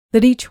The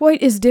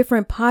Detroit is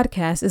Different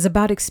podcast is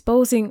about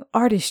exposing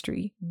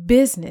artistry,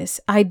 business,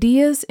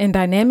 ideas, and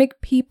dynamic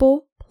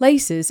people,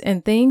 places,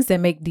 and things that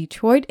make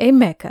Detroit a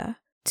mecca.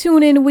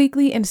 Tune in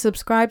weekly and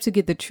subscribe to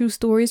get the true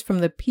stories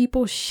from the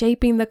people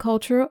shaping the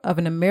culture of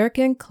an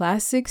American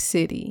classic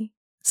city.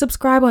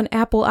 Subscribe on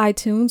Apple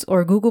iTunes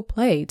or Google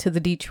Play to the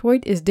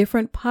Detroit is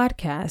Different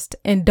podcast,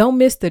 and don't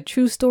miss the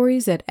true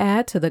stories that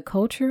add to the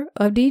culture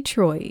of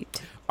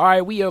Detroit. All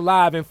right, we are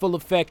live in full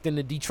effect in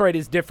the Detroit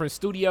is Different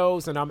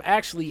studios, and I'm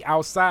actually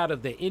outside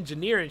of the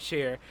engineering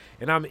chair,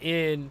 and I'm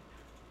going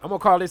to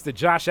call this the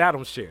Josh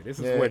Adams chair. This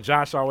is where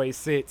Josh always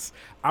sits.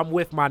 I'm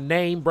with my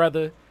name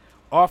brother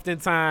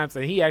oftentimes,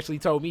 and he actually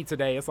told me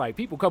today, it's like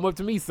people come up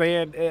to me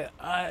saying,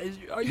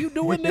 are you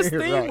doing this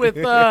thing with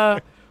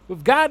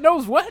God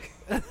knows what?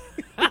 I'm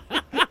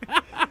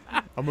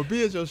going to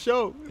be at your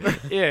show.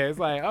 Yeah, it's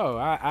like,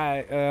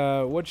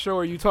 what show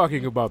are you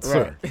talking about,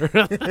 sir?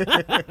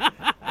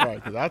 Right,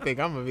 because I think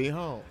I'm going to be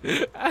home.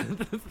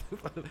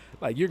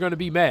 Like, you're going to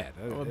be mad.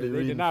 I'm going to be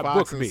reading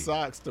Fox and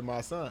Socks to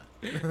my son.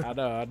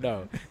 I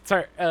know.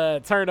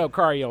 Turn up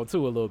Kari on,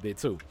 too, a little bit,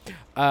 too.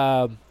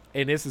 And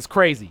this is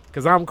crazy,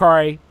 because I'm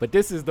Kari, but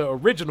this is the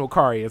original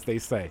Kari, as they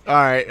say. All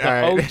right.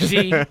 OG.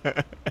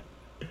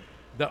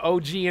 The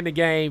OG in the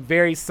game,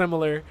 very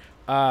similar.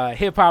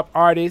 Hip-hop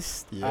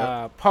artist,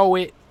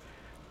 poet.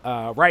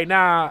 Right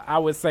now, I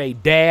would say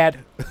dad.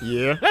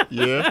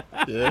 Yeah.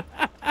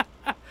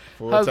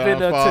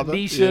 Husband of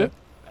Tanisha.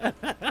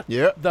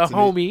 Yeah. The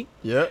homie.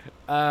 Yeah.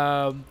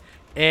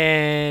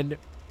 And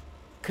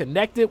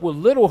connected with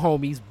little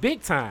homies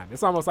big time.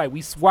 It's almost like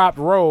we swapped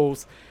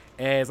roles,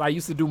 as I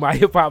used to do my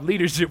hip-hop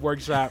leadership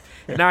workshop.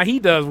 And now he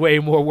does way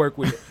more work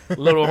with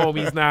little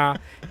homies now.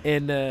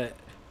 And the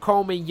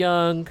Coleman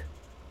Young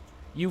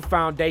Youth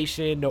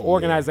Foundation, the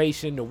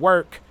organization, the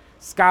work,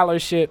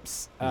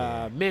 scholarships,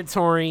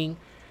 mentoring,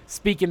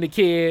 speaking to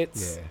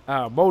kids,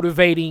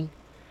 motivating.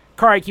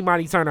 Kari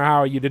Kimani Turner,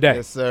 how are you today?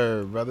 Yes,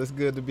 sir, brother. It's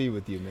good to be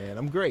with you, man.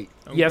 I'm great.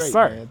 Yes,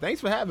 sir. Man. Thanks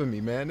for having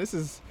me, man.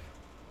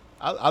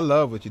 I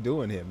love what you're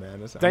doing here,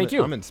 man. Thank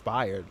you. I'm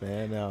inspired,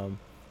 man.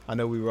 I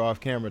know we were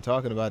off camera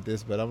talking about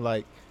this, but I'm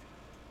like,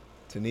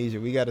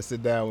 Tanisha, we got to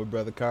sit down with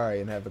Brother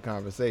Kari and have a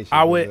conversation.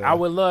 I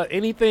would love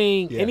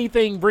anything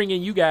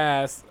bringing you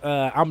guys.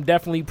 I'm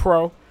definitely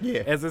pro.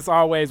 Yeah. As it's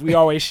always, we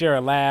always share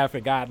a laugh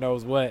and God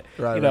knows what.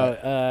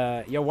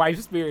 Right, your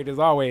wife's spirit is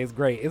always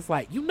great. It's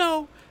like,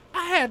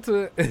 I had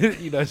to,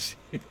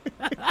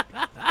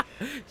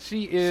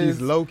 she's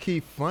low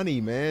key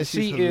funny, man.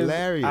 She's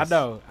hilarious.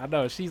 I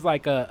know. She's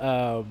like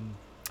her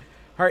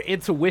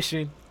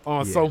intuition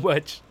on so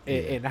much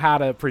and how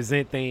to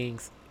present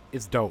things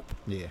is dope.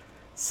 Yeah.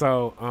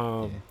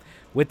 So,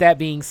 with that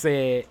being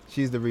said,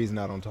 she's the reason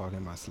I don't talk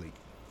in my sleep.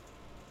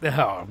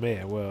 Oh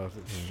man, well,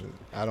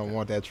 I don't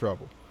want that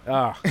trouble.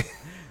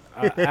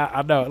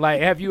 I know.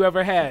 Like, have you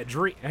ever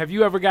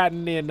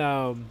gotten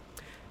in?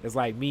 It's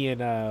like me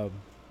and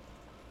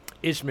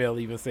Ishmael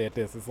even said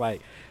this. It's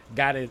like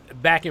got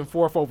it back and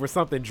forth over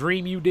something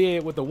dream you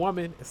did with a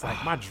woman. It's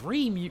like my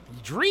dream you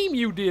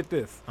did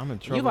this. I'm in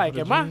trouble. You like,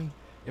 am I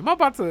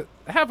about to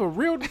have a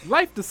real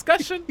life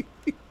discussion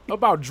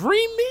about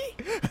dream me?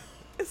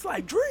 It's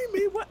like, dream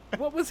me?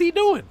 What was he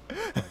doing?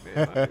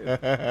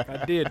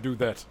 I did do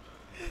that.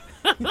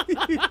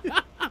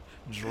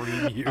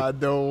 Dream you. I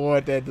don't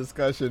want that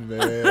discussion,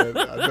 man.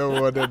 I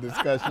don't want that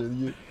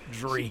discussion.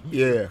 Dream.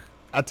 Yeah.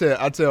 I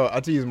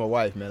tease my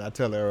wife, man. I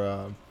tell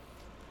her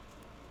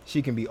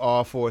she can be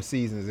all 4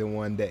 seasons in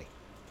one day.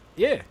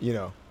 Yeah.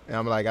 And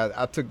I'm like,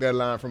 I took that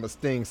line from a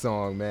Sting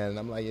song, man. And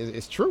I'm like,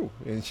 it's true.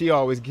 And she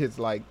always gets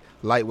like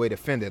lightweight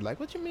offended. Like,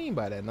 what you mean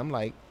by that? And I'm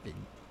like,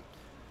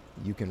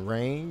 you can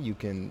rain, you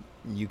can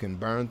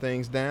burn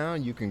things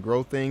down, you can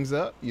grow things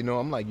up.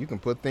 I'm like, you can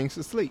put things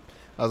to sleep.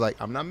 I was like,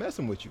 I'm not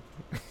messing with you.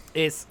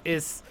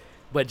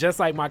 But just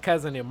like my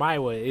cousin in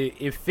Maiwa,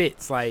 it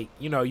fits. Like,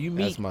 you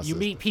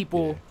meet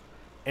people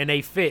and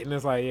they fit, and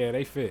it's like,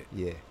 they fit.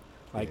 Yeah.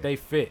 Like they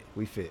fit.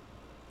 We fit.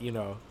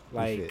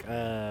 Like we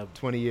fit.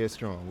 20 years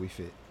strong, we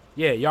fit.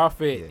 Yeah, y'all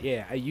fit.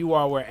 Yeah. You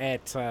all were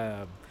at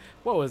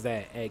what was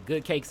that? At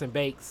Good Cakes and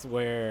Bakes,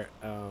 where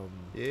shout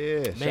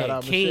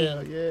out King,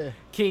 Michelle. Yeah.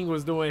 King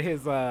was doing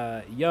his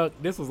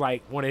this was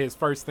like one of his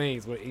first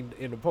things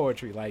in the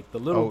poetry, like the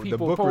little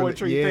people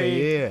poetry thing.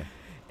 Yeah.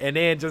 And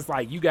then just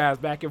like you guys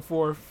back and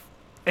forth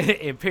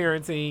in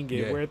parenting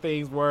and where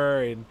things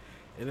were, and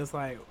it's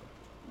like,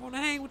 I want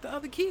to hang with the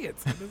other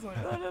kids. And it's like,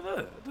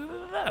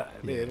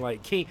 And then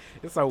like King,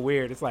 it's so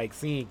weird. It's like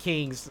seeing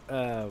King's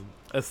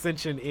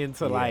ascension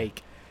into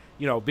like,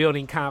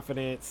 building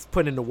confidence,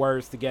 putting the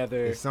words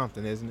together. It's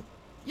something, isn't it?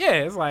 Yeah,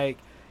 it's like,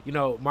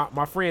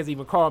 my friends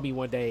even called me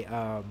one day.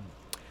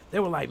 They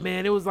were like,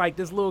 man, it was like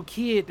this little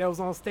kid that was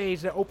on stage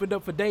that opened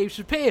up for Dave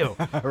Chappelle.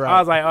 Right. I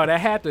was like, oh, that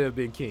had to have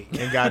been King.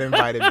 And got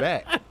invited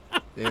back.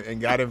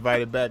 And got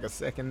invited back a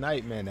second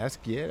night, man. That's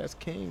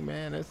King,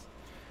 man.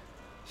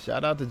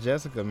 Shout out to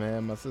Jessica,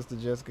 man. My sister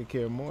Jessica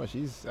Care Moore.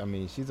 She's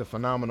a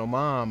phenomenal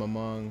mom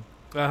among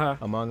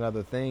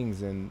other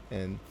things.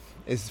 And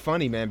it's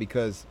funny, man,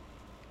 because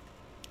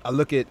I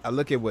look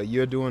at what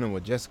you're doing and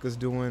what Jessica's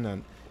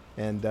doing,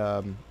 and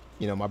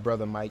my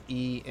brother Mike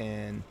E.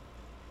 And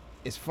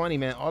it's funny,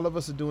 man. All of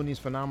us are doing these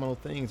phenomenal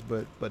things,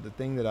 but the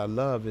thing that I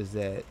love is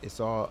that it's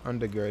all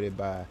undergirded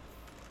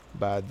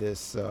by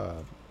this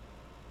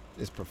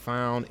this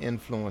profound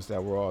influence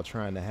that we're all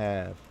trying to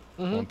have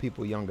on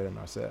people younger than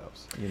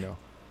ourselves.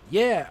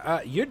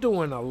 Yeah, you're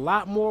doing a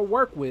lot more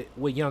work with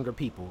younger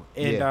people,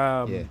 and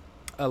Yeah.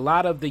 a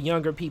lot of the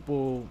younger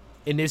people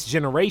in this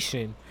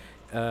generation,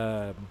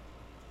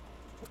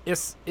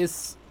 it's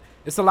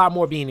a lot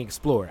more being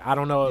explored. I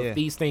don't know if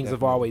these things have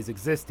definitely. always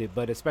existed,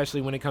 but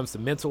especially when it comes to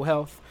mental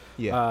health,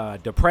 Yeah.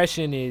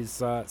 depression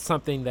is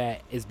something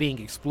that is being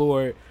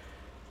explored.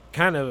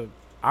 Kind of,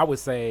 I would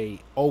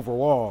say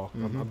overall.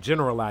 I'm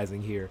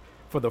generalizing here.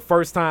 For the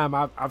first time,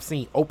 I've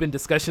seen open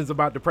discussions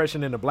about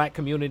depression in the Black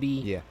community.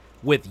 Yeah.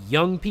 With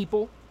young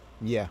people.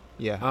 Yeah.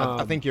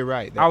 I think you're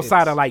right.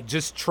 Outside of like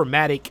just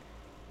traumatic,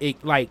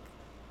 like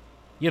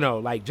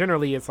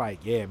generally it's like,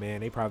 yeah, man,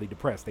 they probably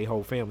depressed. Their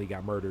whole family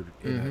got murdered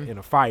in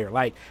a fire.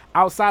 Like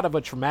outside of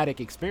a traumatic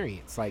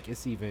experience, like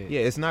it's even. Yeah,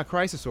 it's not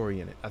crisis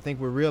oriented. I think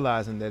we're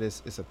realizing that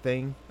it's a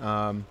thing.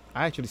 I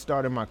actually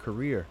started my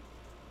career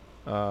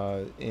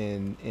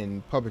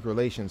in public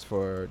relations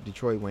for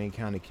Detroit Wayne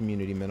County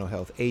Community Mental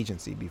Health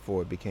Agency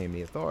before it became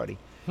the authority.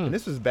 And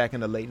this was back in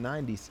the late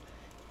 90s.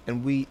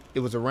 And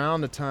it was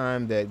around the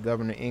time that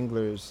Governor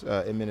Engler's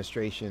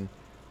administration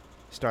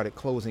started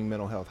closing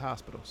mental health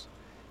hospitals.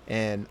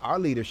 And our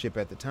leadership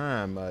at the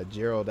time,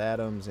 Gerald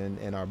Adams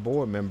and our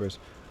board members,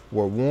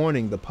 were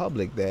warning the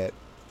public that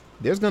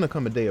there's going to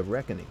come a day of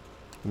reckoning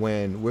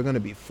when we're going to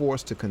be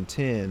forced to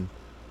contend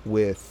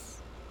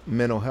with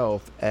mental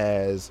health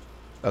as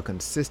a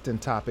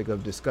consistent topic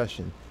of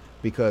discussion,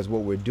 because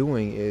what we're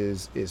doing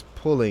is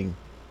pulling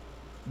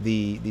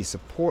the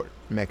support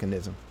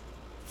mechanism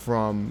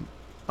from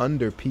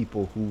under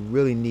people who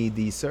really need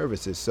these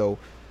services. So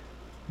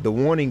the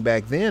warning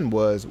back then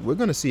was we're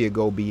going to see it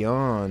go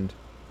beyond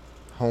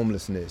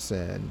homelessness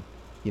and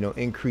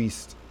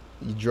increased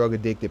drug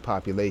addicted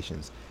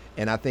populations.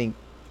 And I think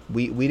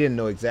we didn't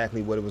know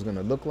exactly what it was going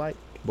to look like,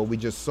 but we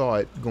just saw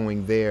it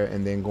going there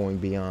and then going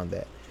beyond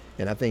that.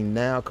 And I think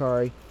now,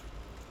 Kari,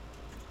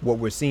 what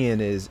we're seeing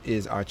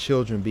is our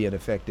children being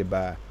affected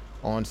by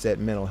onset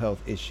mental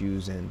health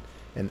issues and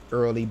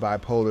early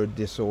bipolar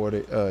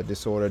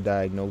disorder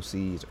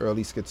diagnoses,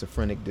 early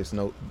schizophrenic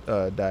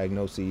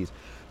diagnoses,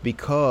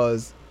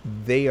 because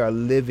they are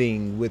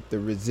living with the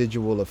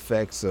residual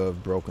effects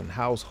of broken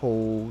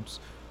households,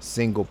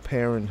 single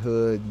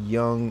parenthood,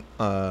 young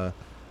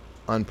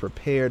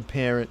unprepared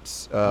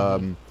parents,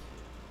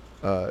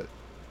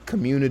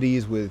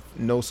 communities with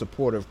no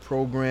supportive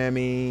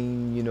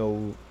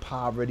programming,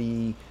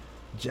 poverty,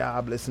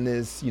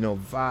 joblessness,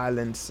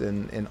 violence,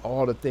 and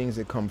all the things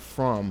that come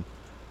from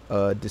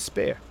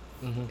despair.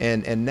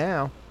 And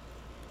now,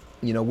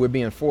 we're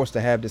being forced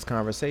to have this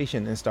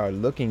conversation and start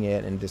looking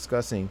at and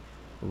discussing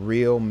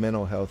real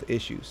mental health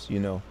issues.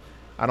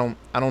 I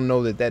don't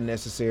know that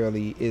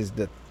necessarily is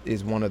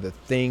one of the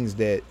things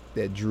that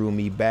drew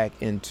me back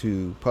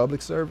into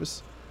public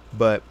service,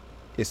 but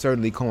it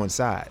certainly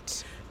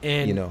coincides.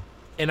 And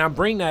I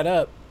bring that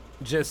up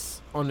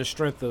just on the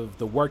strength of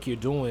the work you're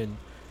doing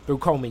through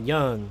Coleman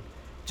Young,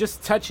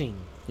 just touching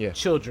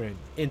children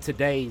in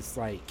today's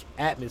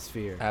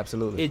atmosphere.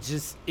 Absolutely.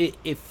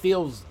 It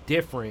feels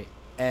different.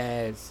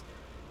 As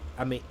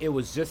I mean, it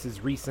was just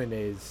as recent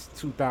as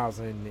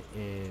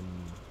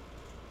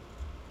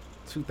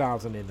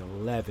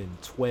 2011,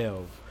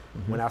 12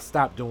 when I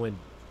stopped doing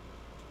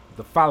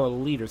the Follow the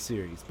Leader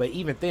series. But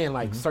even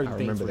then, certain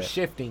things were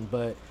shifting.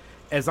 But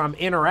as I'm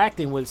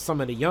interacting with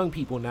some of the young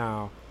people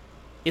now,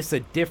 it's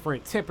a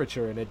different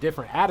temperature and a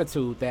different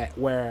attitude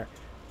where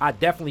I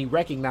definitely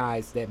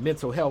recognize that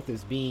mental health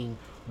is being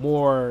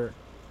more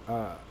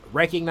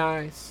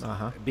recognized,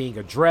 being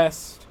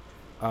addressed.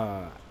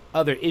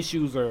 Other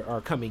issues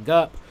are coming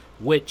up,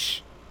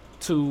 which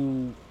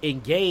to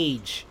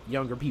engage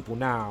younger people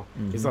now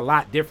is a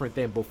lot different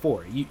than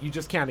before. You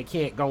just kind of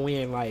can't go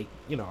in I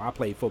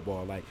played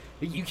football.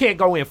 You can't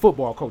go in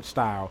football coach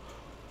style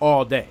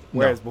all day.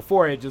 Whereas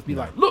before it'd just be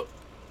look,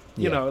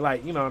 you know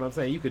what I'm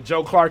saying? You could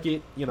Joe Clark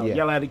it,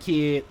 yell at a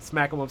kid,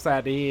 smack him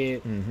upside the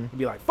head, and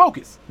be like,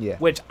 focus. Yeah.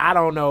 Which I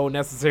don't know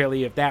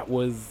necessarily if that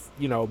was,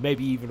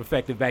 maybe even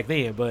effective back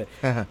then, but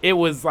it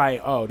was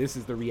like, oh, this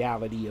is the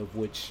reality of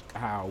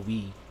how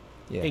we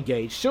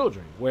engage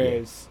children.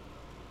 Whereas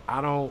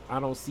I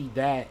don't see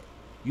that.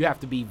 You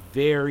have to be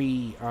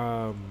very,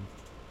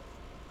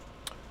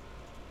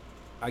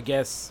 I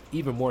guess,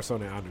 even more so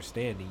than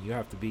understanding. You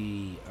have to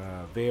be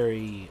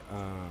very,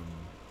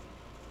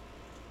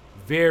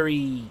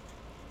 very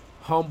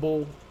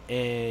humble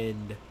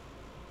and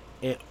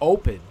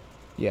open.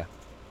 Yeah.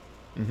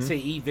 To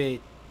even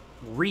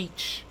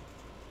reach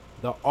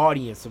the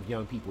audience of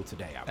young people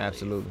today. I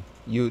believe.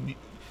 Absolutely.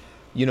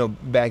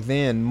 Back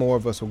then, more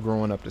of us were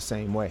growing up the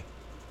same way.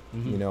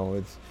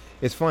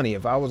 It's funny.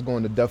 If I was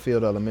going to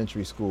Duffield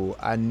Elementary School,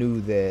 or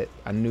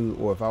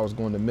if I was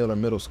going to Miller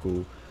Middle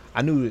School,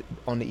 I knew that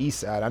on the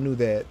east side, I knew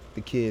that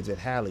the kids at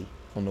Halley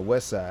on the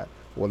west side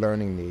were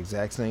learning the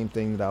exact same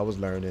thing that I was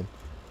learning.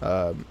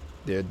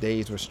 Their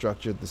days were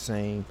structured the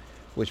same,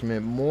 which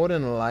meant more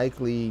than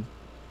likely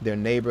their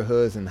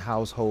neighborhoods and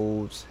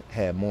households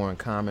had more in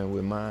common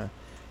with mine.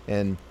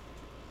 And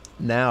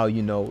now,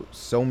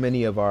 so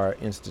many of our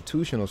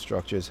institutional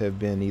structures have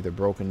been either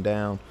broken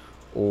down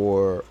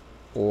or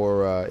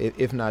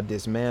if not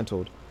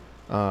dismantled,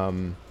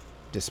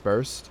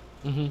 dispersed.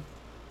 Mm-hmm.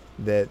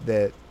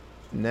 That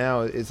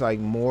now it's like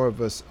more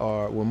of us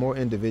we're more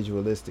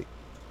individualistic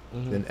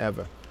than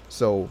ever.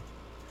 So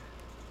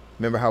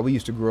remember how we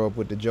used to grow up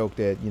with the joke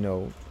that,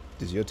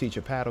 does your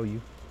teacher paddle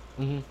you?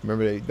 Mm-hmm.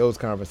 Remember those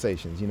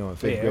conversations, in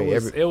fifth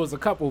grade? It was a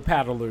couple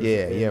paddlers.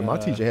 My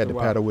teacher had to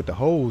paddle with the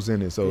holes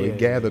in it, so it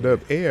gathered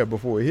up air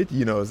before it hit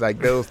you. It's like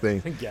those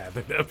things.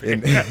 Gathered up air.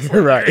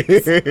 Right.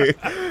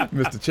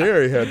 Mr.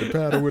 Cherry had to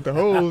paddle with the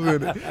holes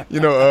in it.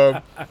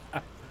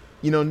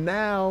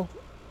 Now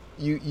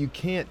you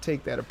can't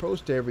take that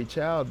approach to every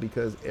child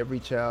because every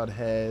child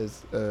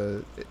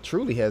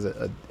truly has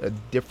a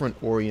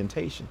different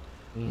orientation.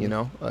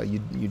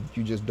 Mm-hmm.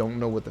 You just don't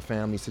know what the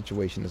family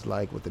situation is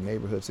like, what the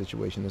neighborhood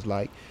situation is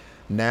like.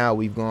 Now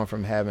we've gone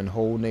from having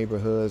whole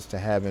neighborhoods to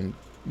having,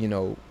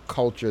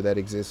 culture that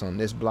exists on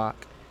this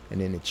block, and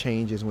then it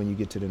changes when you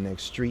get to the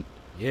next street.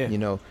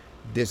 Yeah.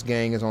 This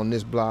gang is on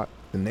this block,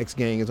 the next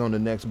gang is on the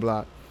next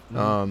block.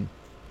 Mm-hmm.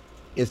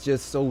 It's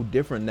just so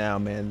different now,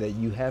 man, that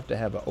you have to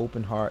have an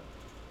open heart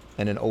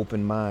and an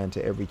open mind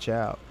to every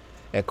child.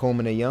 At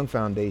Coleman A. Young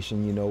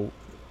Foundation,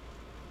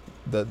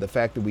 the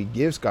fact that we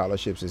give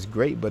scholarships is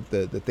great, but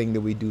the thing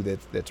that we do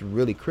that's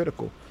really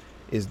critical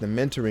is the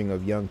mentoring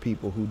of young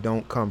people who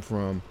don't come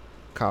from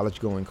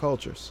college-going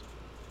cultures,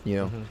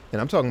 Mm-hmm.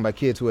 And I'm talking about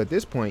kids who at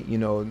this point,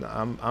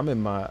 I'm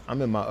in my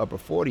upper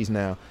 40s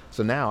now,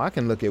 so now I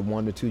can look at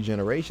 1 to 2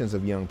 generations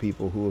of young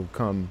people who have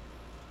come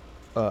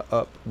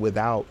up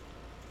without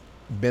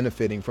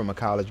benefiting from a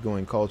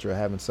college-going culture,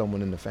 having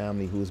someone in the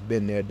family who's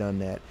been there, done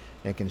that,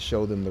 and can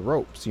show them the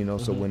ropes, Mm-hmm.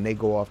 So when they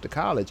go off to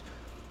college,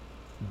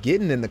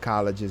 getting into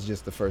college is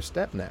just the first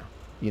step now.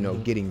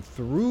 Mm-hmm. Getting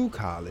through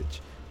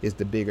college is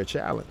the bigger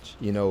challenge.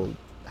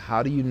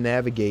 How do you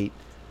navigate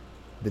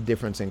the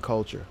difference in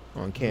culture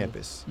on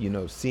campus?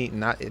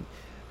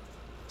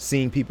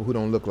 Seeing people who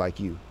don't look like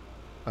you,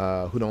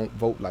 who don't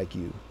vote like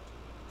you,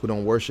 who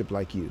don't worship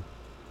like you,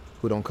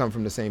 who don't come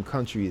from the same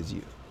country as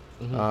you.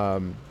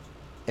 Mm-hmm.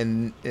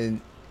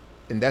 And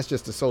that's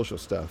just the social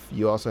stuff.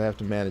 You also have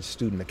to manage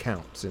student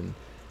accounts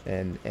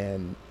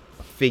and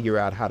figure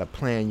out how to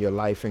plan your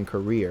life and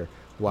career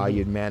while Mm-hmm.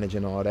 you're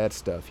managing all that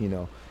stuff,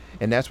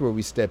 and that's where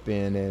we step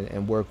in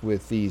and work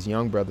with these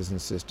young brothers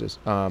and sisters.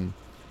 And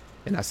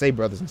I say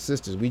brothers and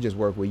sisters, we just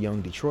work with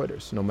young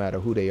Detroiters, no matter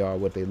who they are,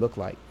 what they look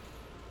like,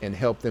 and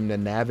help them to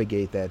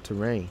navigate that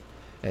terrain.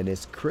 And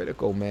it's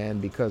critical, man,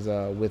 because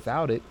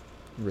without it,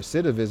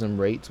 recidivism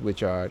rates,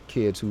 which are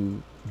kids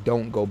who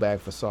don't go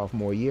back for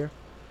sophomore year,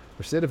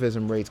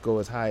 recidivism rates go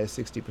as high as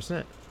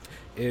 60%.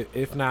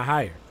 If not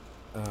higher.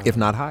 If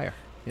not higher.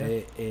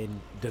 Yeah.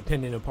 And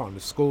depending upon the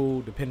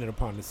school, depending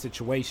upon the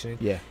situation,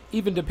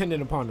 even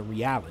depending upon the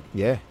reality.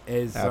 Yeah,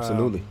 as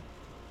absolutely.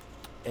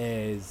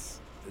 As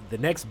the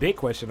next big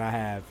question I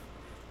have,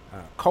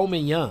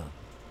 Coleman Young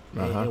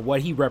and what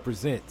he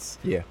represents.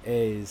 Yeah,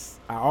 is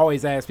I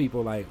always ask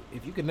people, like,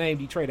 if you could name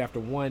Detroit after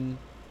one,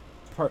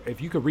 if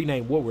you could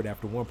rename Woodward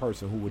after one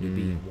person, who would it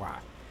be and why?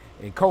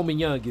 And Coleman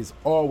Young is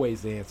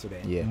always the answer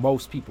that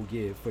most people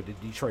give for the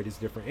Detroit is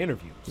Different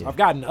interviews. Yeah. I've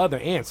gotten other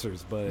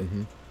answers, but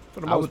for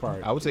the most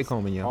part, I would say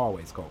Coleman Young.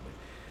 Always Coleman.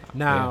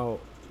 Now,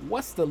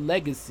 what's the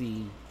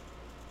legacy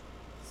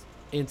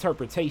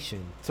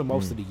interpretation to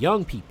most of the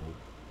young people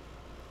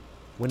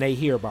when they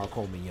hear about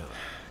Coleman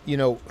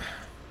Young?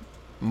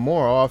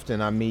 More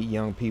often I meet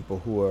young people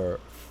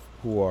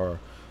who are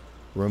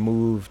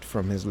removed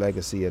from his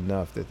legacy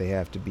enough that they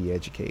have to be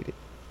educated.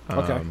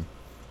 Okay.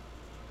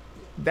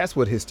 That's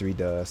what history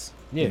does.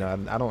 Yeah.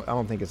 I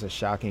don't think it's a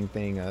shocking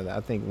thing. I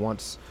think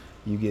once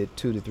you get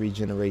 2 to 3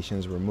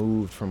 generations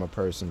removed from a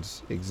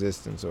person's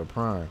existence or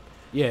prime.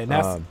 Yeah, and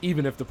that's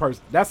even if the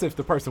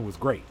person was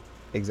great.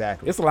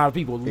 Exactly. It's a lot of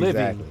people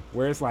living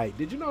where it's like,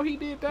 did you know he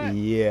did that?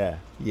 Yeah.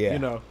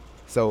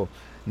 So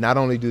not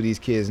only do these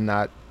kids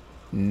not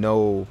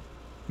know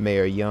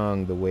Mayor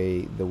Young the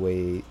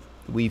way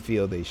we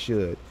feel they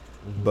should,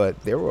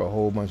 but there were a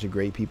whole bunch of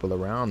great people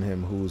around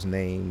him whose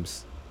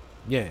names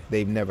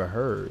they've never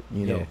heard.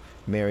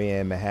 Mary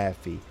Ann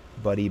Mahaffey,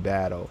 Buddy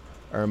Battle,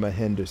 Irma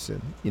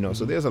Henderson.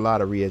 So there's a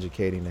lot of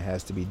re-educating that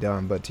has to be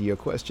done. But to your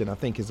question, I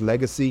think his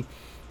legacy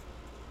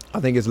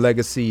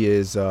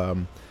is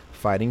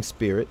fighting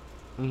spirit.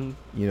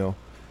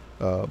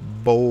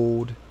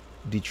 Bold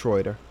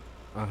Detroiter.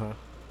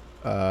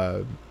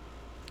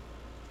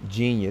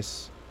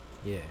 Genius.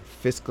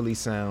 Fiscally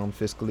sound,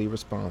 fiscally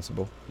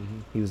responsible.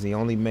 He was the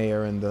only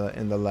mayor in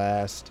the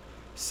last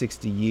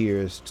 60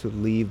 years to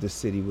leave the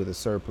city with a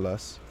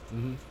surplus.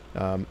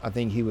 I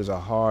think he was a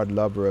hard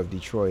lover of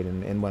Detroit,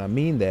 and when I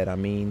mean that, I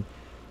mean,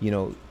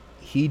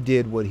 he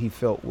did what he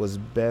felt was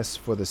best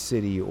for the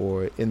city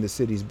or in the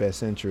city's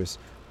best interest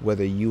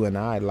whether you and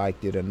I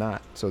liked it or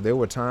not. So there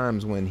were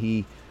times when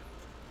he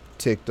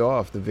ticked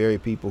off the very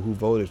people who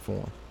voted for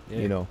him. Yeah.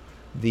 You know,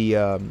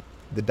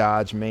 the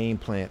Dodge main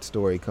plant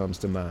story comes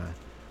to mind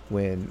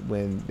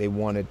when they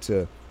wanted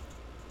to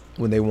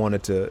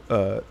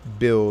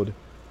build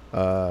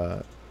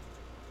a,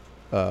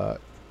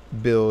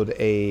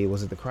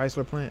 was it the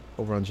Chrysler plant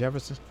over on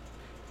Jefferson?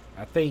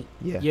 I think,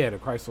 Yeah. the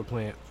Chrysler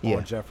plant Yeah.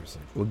 on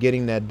Jefferson. Well,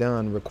 getting that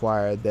done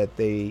required that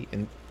they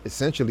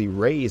essentially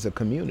raise a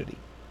community,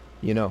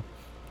 you know.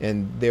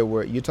 And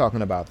you're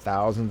talking about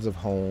thousands of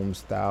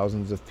homes,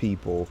 thousands of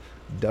people,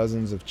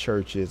 dozens of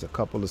churches, a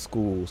couple of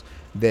schools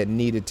that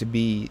needed to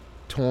be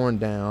torn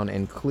down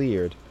and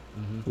cleared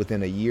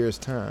within a year's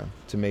time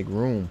to make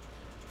room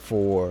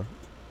for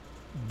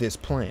this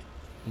plant.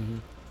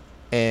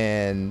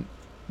 And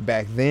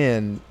back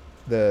then,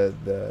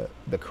 the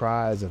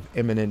cries of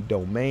eminent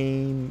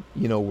domain,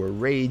 you know, were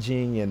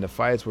raging, and the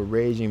fights were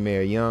raging.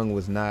 Mayor Young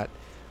was not,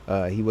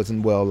 he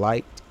wasn't well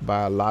liked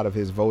by a lot of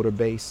his voter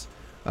base,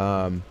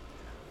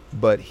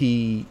 but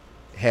he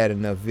had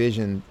enough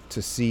vision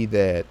to see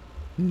that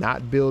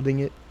not building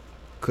it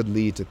could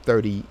lead to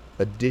 30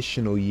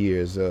 additional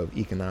years of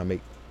economic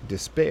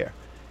despair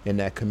in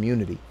that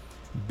community.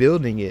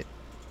 Building it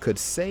could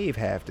save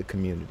half the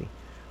community.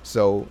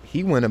 So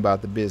he went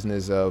about the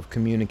business of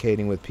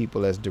communicating with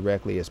people as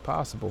directly as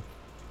possible.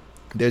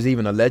 There's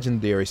even a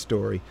legendary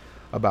story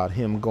about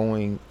him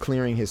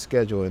clearing his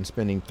schedule and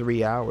spending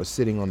 3 hours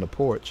sitting on the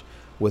porch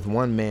with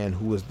one man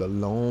who was the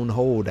lone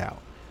holdout,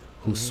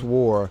 who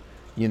swore,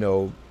 you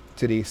know,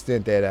 to the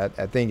extent that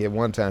I think at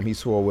one time he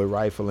swore with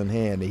rifle in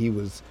hand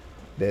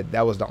that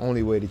that was the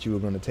only way that you were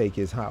going to take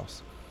his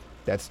house.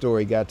 That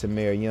story got to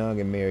Mayor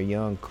Young, and Mayor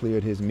Young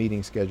cleared his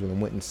meeting schedule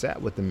and went and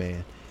sat with the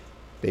man.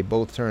 They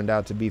both turned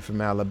out to be from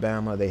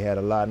Alabama. They had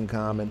a lot in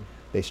common.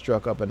 They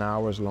struck up an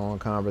hours-long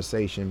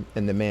conversation,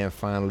 and the man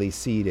finally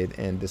ceded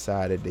and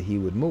decided that he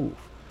would move,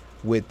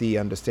 with the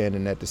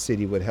understanding that the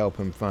city would help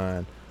him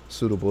find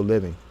suitable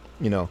living,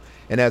 you know.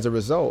 And as a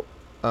result,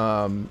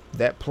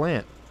 that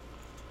plant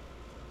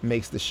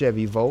makes the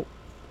Chevy Volt.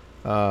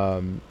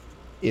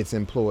 It's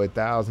employed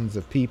thousands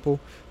of people.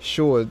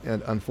 Sure,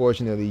 and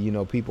unfortunately, you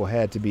know, people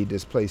had to be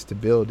displaced to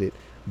build it,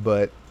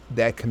 but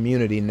that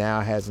community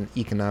now has an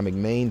economic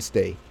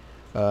mainstay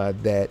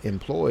that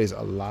employs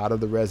a lot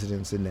of the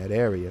residents in that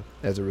area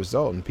as a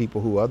result, and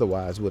people who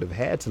otherwise would have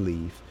had to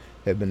leave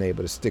have been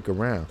able to stick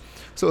around.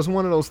 So it's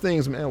one of those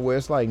things, man, where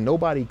it's like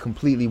nobody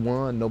completely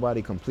won,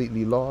 nobody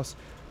completely lost,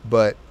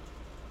 but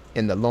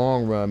in the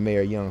long run,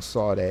 Mayor Young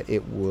saw that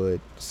it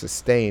would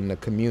sustain the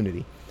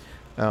community.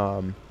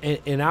 And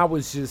I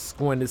was just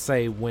going to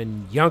say,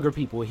 when younger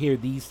people hear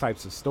these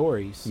types of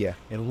stories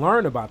and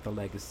learn about the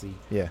legacy,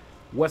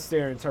 what's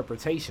their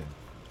interpretation?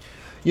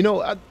 You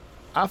know,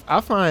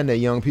 I find that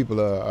young people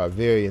are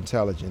very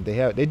intelligent.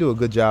 They do a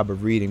good job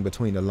of reading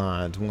between the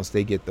lines once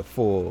they get the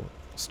full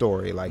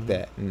story like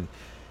that.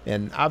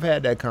 And I've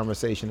had that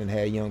conversation and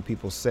had young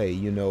people say,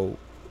 you know,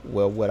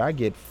 well, what I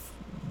get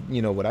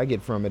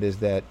from it is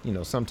that, you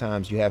know,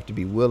 sometimes you have to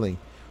be willing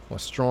or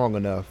strong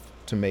enough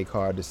to make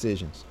hard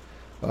decisions.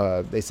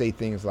 They say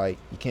things like,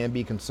 you can't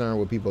be concerned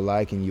with people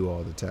liking you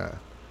all the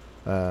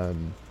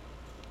time.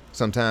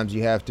 Sometimes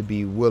you have to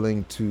be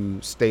willing to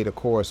stay the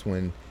course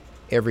when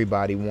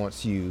everybody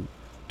wants you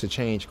to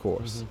change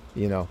course,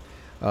 you know.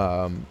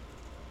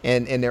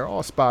 And they're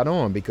all spot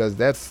on, because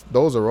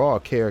those are all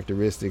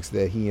characteristics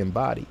that he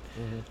embodied.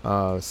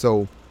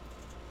 So,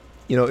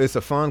 you know, it's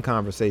a fun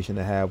conversation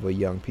to have with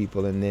young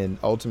people, and then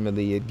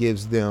ultimately it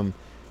gives them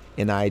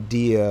an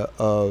idea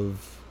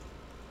of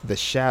the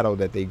shadow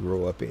that they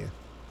grow up in,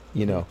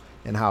 you know,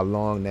 and how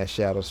long that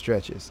shadow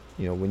stretches.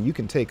 You know, when you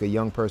can take a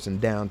young person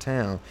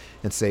downtown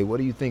and say, what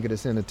do you think of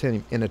this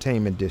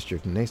entertainment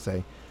district? And they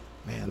say,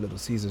 man, Little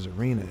Caesars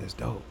Arena is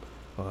dope.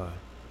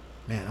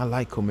 Man, I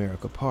like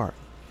Comerica Park.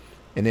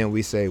 And then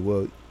we say,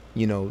 well,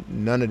 you know,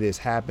 none of this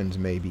happens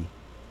maybe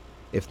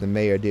if the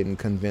mayor didn't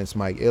convince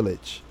Mike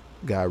Ilitch,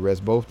 God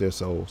rest both their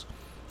souls,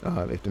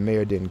 if the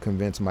mayor didn't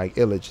convince Mike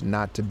Ilitch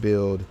not to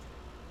build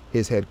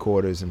his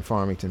headquarters in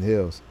Farmington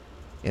Hills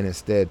and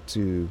instead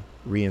to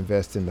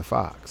reinvest in the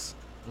Fox,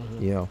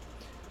 you know.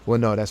 Well,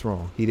 no, that's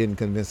wrong. He didn't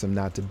convince him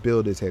not to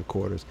build his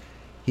headquarters.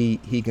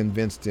 He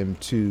convinced him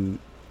to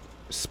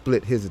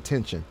split his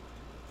attention,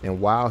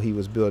 and while he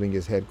was building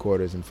his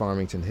headquarters in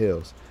Farmington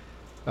Hills,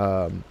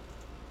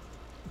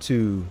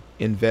 to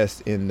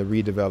invest in the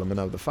redevelopment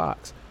of the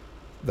Fox.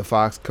 The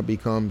Fox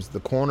becomes the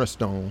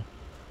cornerstone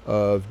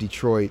of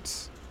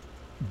Detroit's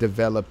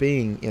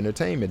developing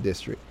entertainment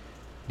district.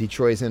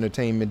 Detroit's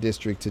entertainment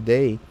district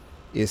today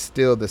is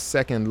still the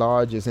second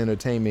largest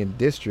entertainment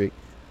district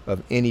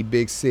of any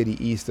big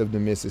city east of the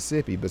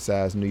Mississippi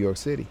besides New York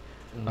City.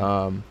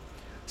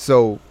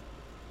 So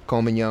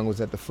Coleman Young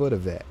was at the foot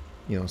of that,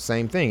 you know,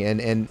 same thing.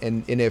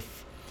 And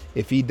if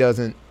he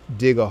doesn't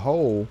dig a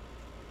hole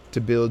to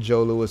build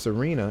Joe Louis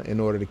Arena in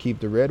order to keep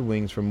the Red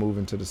Wings from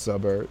moving to the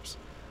suburbs,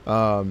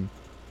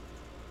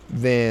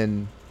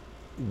 then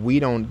we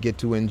don't get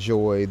to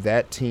enjoy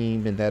that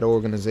team and that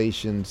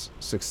organization's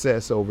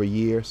success over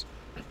years.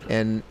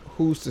 And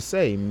who's to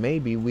say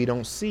maybe we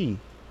don't see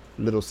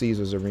Little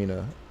Caesars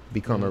Arena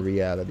become a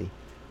reality?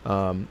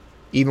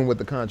 Even with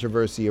the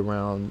controversy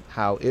around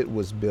how it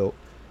was built,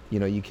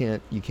 you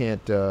can't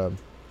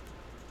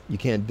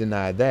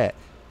deny that.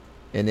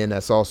 And then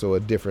that's also a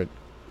different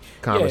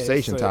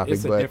conversation topic.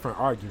 It's a different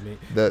argument.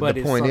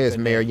 The point is,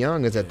 Mayor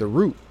Young is at the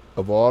root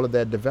of all of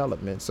that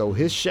development. So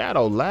his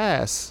shadow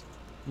lasts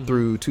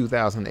through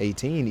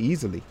 2018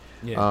 easily.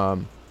 Yeah.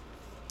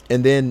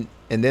 And then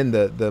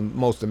the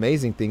most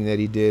amazing thing that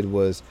he did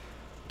was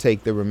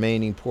take the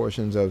remaining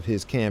portions of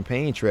his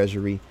campaign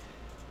treasury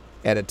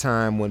at a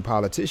time when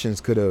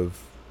politicians could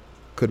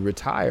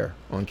retire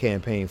on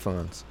campaign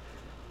funds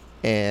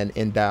and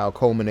endow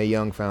Coleman A.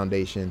 Young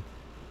Foundation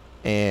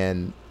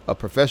and a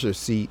professor's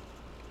seat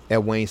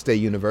at Wayne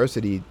State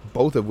University,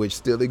 both of which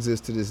still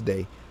exist to this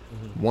day.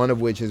 One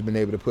of which has been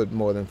able to put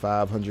more than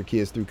 500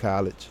 kids through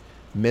college,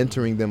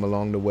 mentoring them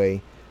along the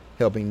way,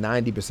 helping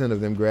 90% of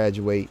them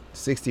graduate.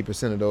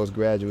 60% of those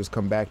graduates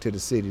come back to the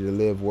city to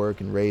live, work,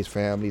 and raise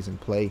families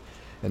and play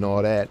and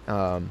all that.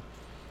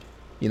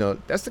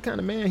 That's the kind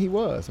of man he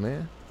was,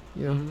 man.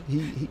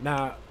 He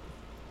Now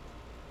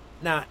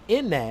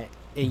in that,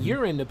 and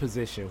you're in the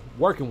position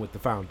working with the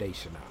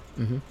foundation now.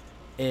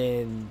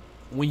 And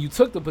when you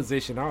took the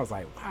position, I was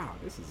like, wow,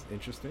 this is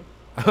interesting.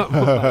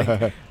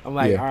 I'm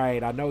like, all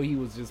right, I know he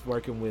was just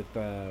working with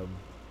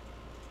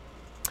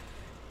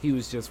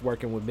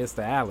Mr.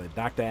 Allen,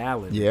 Dr.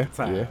 Allen at the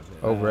time.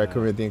 Over at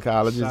Corinthian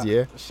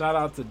Colleges, Shout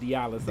out to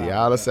Dallas Allen.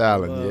 Dallas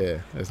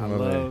Allen, that's my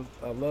man.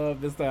 I love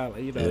Mr.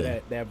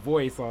 Allen. That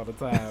voice all the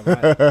time.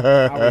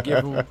 I would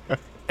give him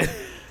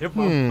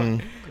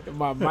in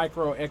my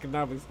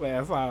microeconomics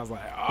class. I was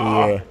like,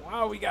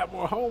 wow, we got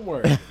more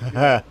homework.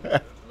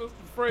 Mr.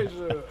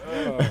 Frazier.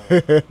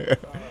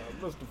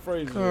 Mr.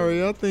 Frazier.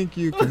 Corey, I think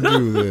you can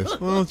do this.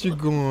 Why don't you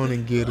go on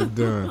and get it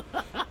done?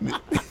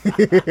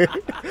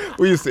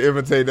 We used to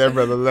imitate that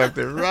brother left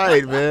and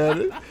right,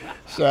 man.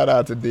 Shout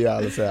out to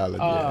Dallas Allen.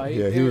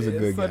 He was a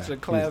good guy. Such a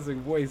classic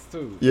voice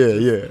too.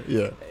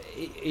 Yeah.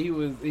 He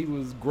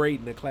was great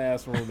in the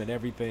classroom and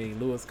everything.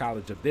 Lewis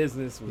College of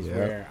Business was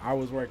where I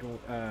was working,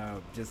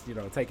 just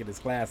taking his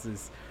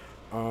classes.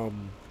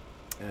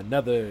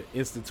 Another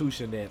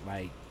institution that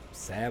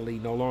sadly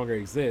no longer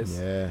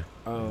exists.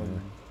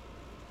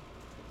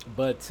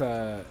 But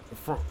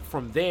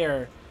from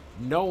there,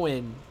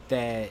 knowing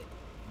that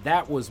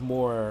was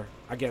more,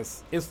 I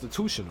guess,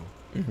 institutional.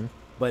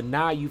 But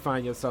now you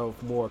find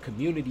yourself more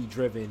community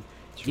driven,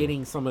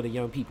 getting some of the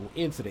young people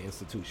into the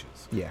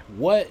institutions.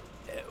 What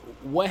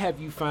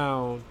have you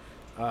found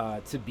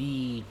to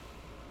be,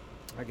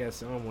 I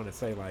guess I don't want to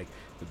say the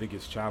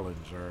biggest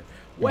challenge, or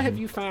what have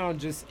you found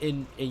just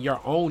in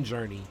your own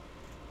journey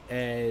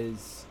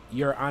as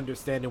you're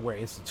understanding where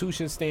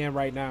institutions stand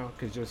right now?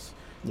 Because just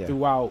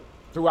throughout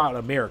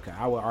America,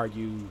 I would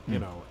argue,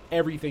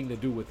 everything to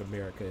do with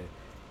America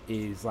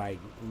is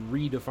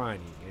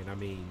redefining, and I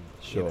mean,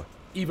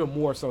 even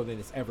more so than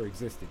it's ever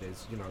existed.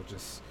 Is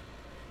just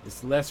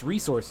it's less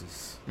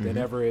resources than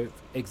ever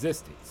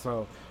existed.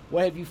 So,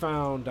 what have you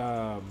found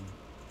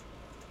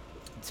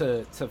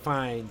to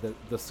find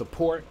the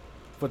support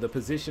for the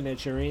position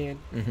that you're in,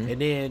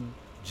 and then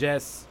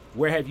just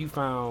where have you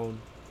found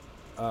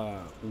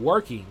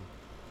working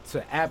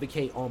to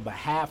advocate on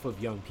behalf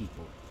of young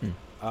people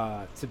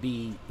to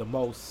be the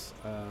most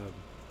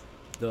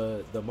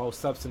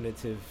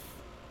substantive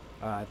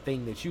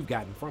thing that you've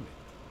gotten from it?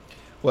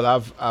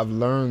 Well, I've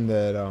learned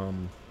that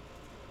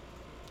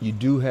you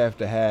do have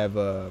to have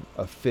a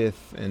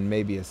fifth and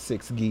maybe a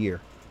sixth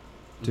gear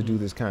to do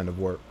this kind of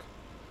work.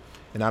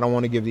 And I don't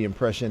want to give the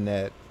impression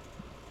that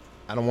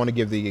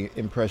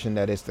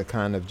it's the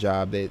kind of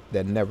job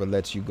that never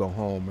lets you go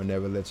home or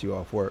never lets you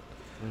off work.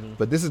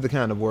 But this is the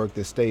kind of work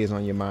that stays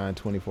on your mind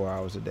 24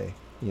 hours a day,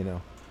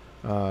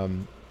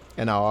 and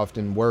I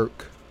often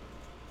work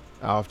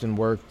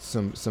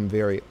some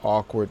very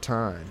awkward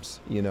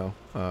times,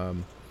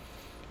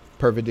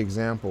 Perfect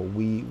example,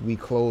 we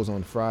close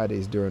on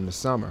Fridays during the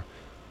summer,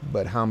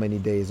 but how many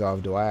days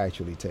off do I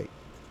actually take?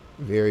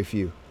 Very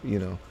few,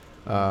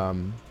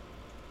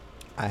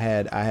 I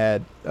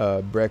had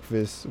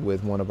breakfast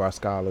with one of our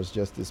scholars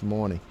just this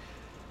morning,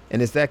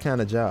 and it's that kind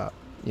of job.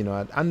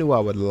 I knew I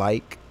would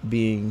like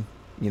being,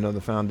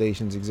 the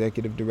foundation's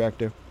executive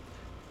director.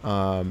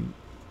 I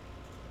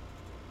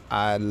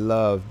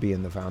love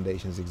being the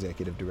foundation's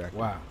executive director.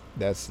 Wow.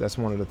 That's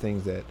one of the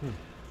things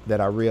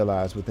that I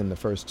realized within the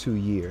first 2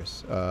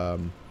 years.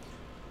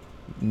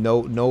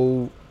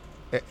 No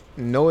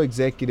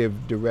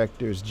executive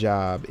director's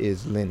job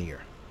is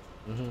linear,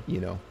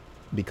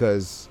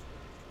 because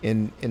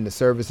in the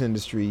service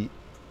industry,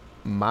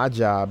 my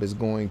job is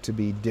going to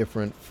be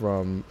different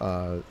from,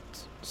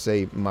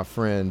 say, my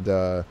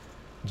friend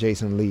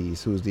Jason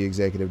Lees, who's the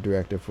executive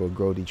director for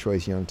Grow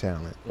Detroit's Young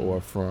Talent, or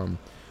from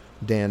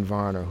Dan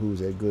Varner, who's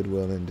at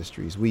Goodwill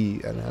Industries.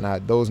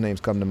 Those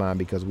names come to mind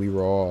because we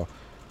were all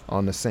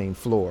on the same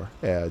floor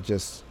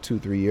just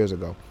 2-3 years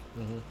ago.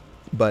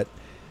 But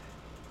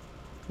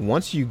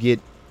once you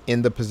get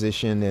in the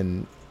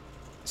position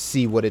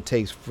see what it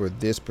takes for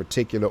this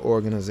particular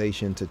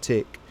organization to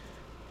tick,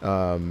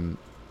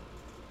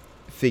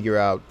 figure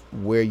out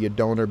where your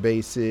donor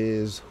base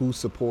is, who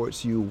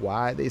supports you,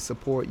 why they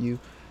support you,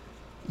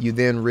 you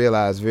then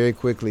realize very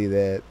quickly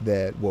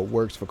that what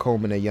works for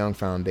Coleman and Young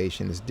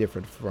Foundation is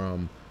different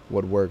from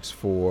what works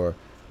for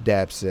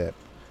DAPSEP,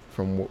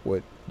 from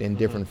what and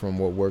different from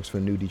what works for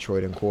New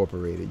Detroit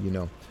Incorporated.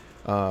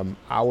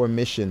 Our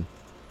mission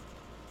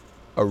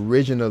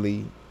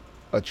originally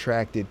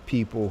attracted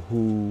people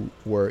who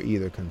were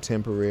either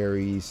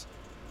contemporaries,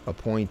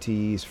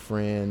 appointees,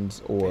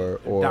 friends, or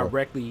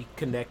directly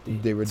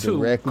connected. They were to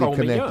directly Coleman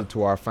connected Young.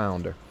 to our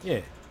founder.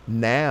 Yeah.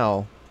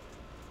 Now,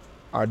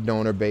 our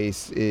donor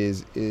base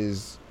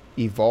is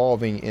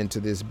evolving into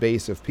this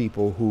base of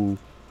people who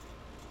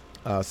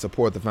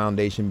support the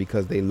foundation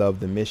because they love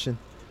the mission.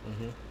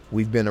 Mm-hmm.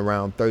 We've been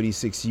around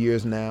 36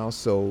 years now,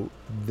 so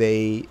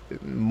they,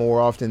 more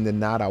often than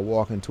not, I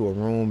walk into a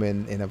room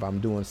and if I'm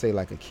doing, say,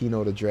 like a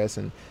keynote address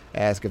and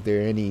ask if there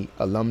are any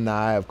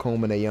alumni of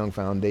Coleman and Young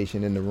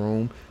Foundation in the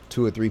room,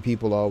 2 or 3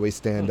 people always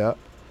stand up.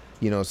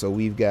 So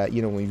we've got,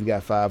 when you've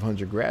got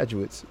 500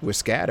 graduates, we're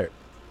scattered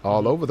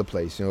all over the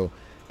place,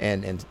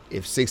 and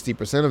if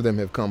 60% of them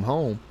have come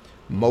home,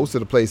 most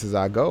of the places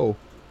I go,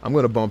 I'm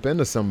going to bump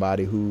into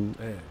somebody who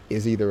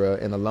is either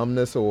an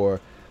alumnus or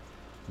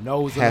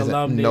knows an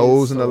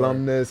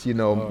alumnus,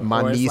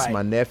 my or niece, like,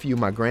 my nephew,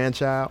 my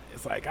grandchild.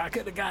 It's like, I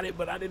could have got it,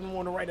 but I didn't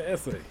want to write an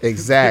essay.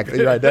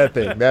 Exactly, right, that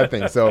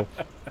thing. So,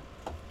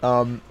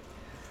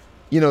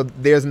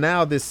 there's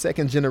now this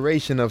second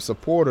generation of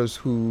supporters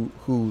who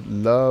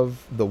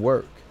love the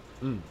work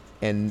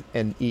and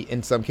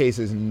in some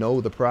cases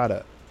know the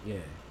product.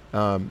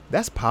 Yeah.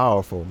 That's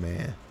powerful,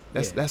 man.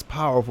 That's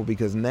powerful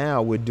because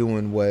now we're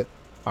doing what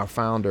our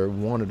founder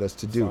wanted us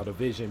to do. So the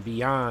vision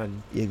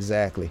beyond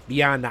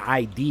the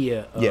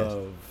idea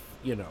of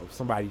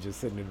somebody just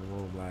sitting in the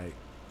room like,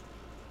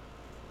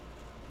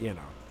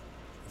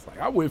 it's like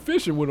I went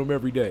fishing with him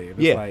every day, and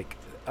it's like,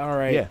 all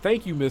right,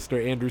 thank you,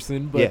 Mr.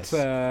 Anderson, but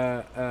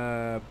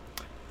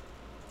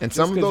and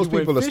some of those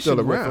people are still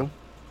around.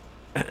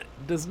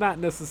 Does not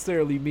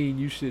necessarily mean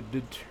you should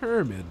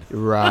determine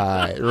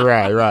right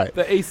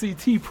the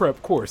ACT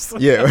prep course.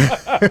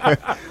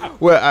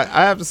 Well,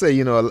 I have to say,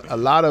 a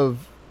lot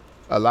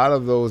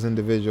of those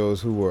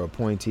individuals who were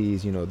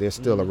appointees, they're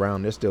still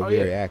around. They're still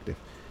very active.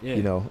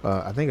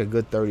 I think a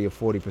good 30 or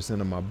 40%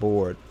 of my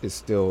board is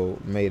still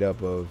made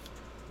up of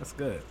that's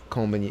good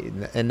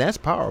Coleman, and that's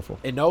powerful.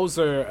 And those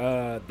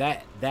are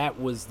that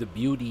was the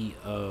beauty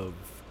of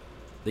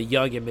the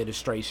Young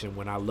administration.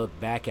 When I look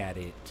back at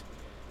it,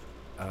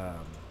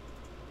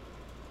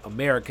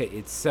 America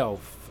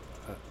itself,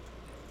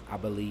 I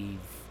believe,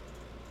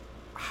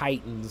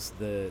 heightens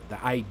the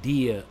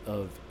idea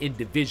of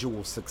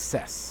individual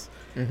success.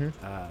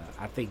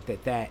 I think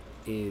that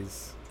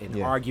is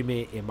an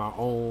argument in my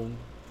own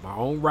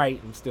right.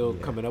 I'm still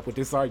coming up with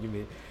this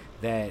argument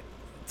that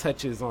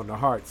touches on the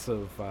hearts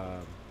of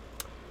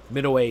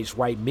middle-aged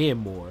white men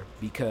more,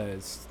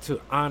 because to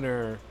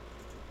honor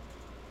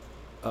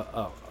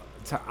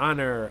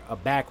a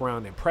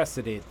background and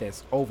precedent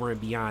that's over and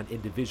beyond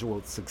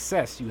individual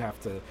success, you have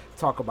to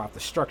talk about the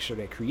structure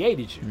that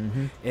created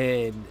you.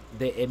 And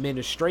the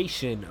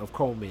administration of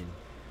Coleman,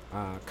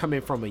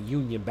 coming from a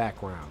union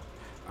background,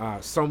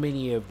 so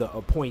many of the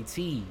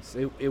appointees,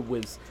 it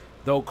was,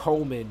 though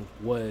Coleman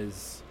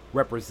was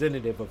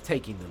representative of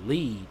taking the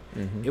lead,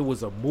 it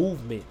was a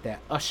movement that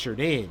ushered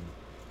in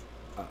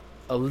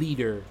a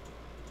leader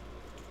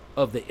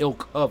of the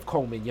ilk of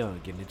Coleman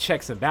Young, and the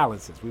checks and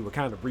balances. We were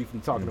kind of briefly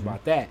talking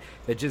about that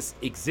just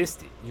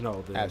existed.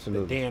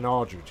 The Dan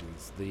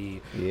Aldridges,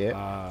 the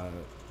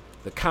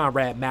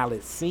Conrad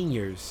Mallett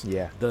seniors,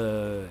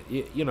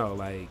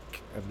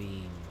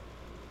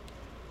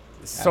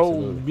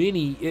 so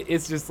many.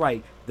 It's just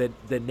like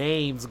the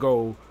names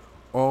go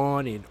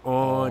on and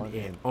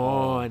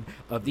on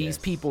of these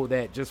people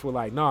that just were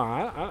like,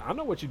 I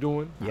know what you're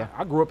doing.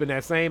 I grew up in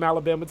that same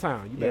Alabama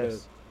town.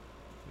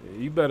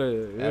 You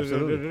better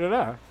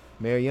absolutely.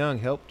 Mayor Young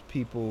helped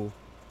people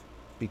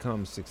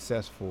become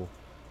successful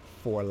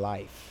for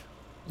life.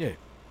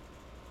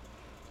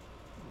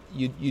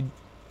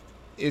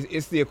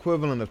 It's the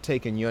equivalent of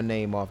taking your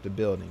name off the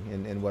building,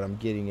 and what I'm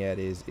getting at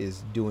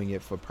is doing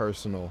it for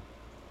personal,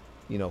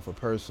 for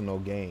personal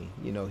gain.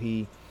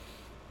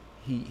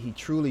 He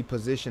truly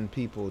positioned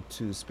people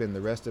to spend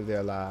the rest of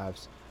their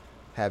lives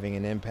having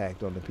an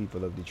impact on the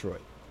people of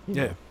Detroit.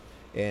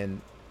 And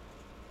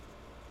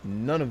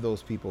none of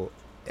those people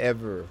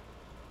ever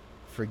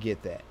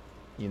forget that,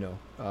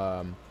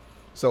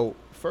 So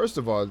first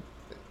of all,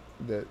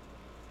 the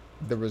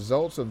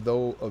results of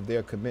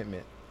their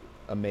commitment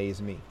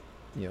amaze me.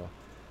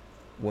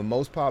 When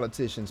most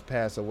politicians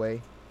pass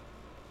away,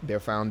 their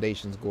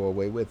foundations go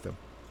away with them.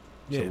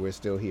 So we're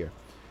still here.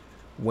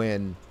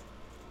 When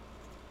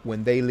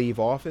they leave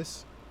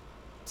office,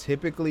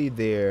 typically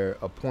their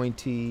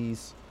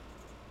appointees,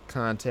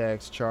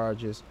 contacts,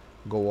 charges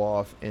go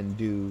off and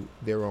do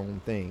their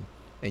own thing,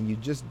 and you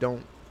just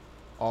don't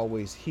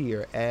always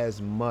hear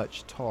as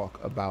much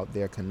talk about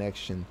their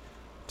connection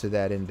to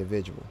that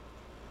individual.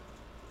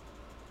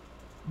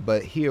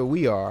 But here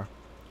we are,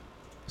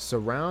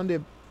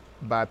 surrounded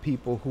by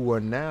people who are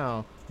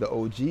now the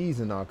OGs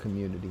in our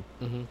community,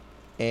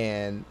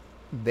 and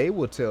they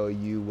will tell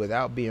you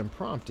without being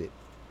prompted,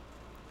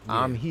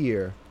 I'm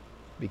here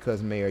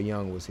because Mayor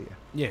Young was here.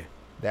 Yeah.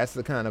 That's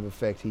the kind of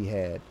effect he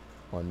had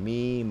on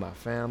me, my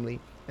family,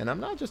 and I'm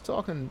not just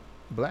talking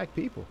black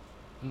people.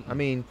 I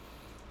mean,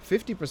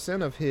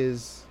 50% of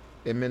his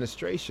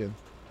administration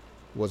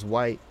was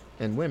white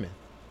and women.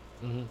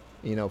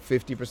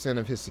 50%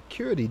 of his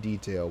security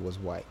detail was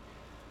white.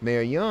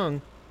 Mayor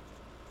Young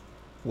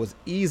was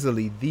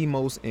easily the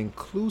most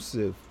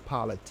inclusive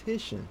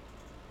politician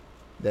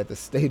that the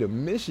state of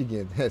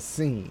Michigan has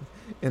seen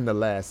in the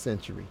last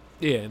century.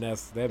 Yeah, and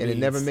it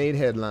never made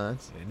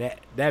headlines. And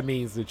that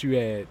means that you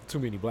had too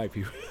many black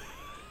people.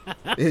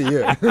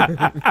 Yeah.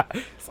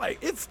 It's like,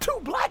 it's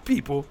 2 black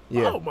people.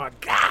 Yeah. Oh my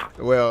God.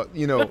 Well,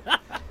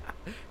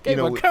 Gave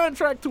a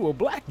contract to a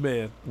black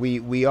man.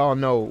 We all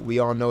know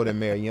that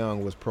Mayor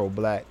Young was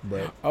pro-black,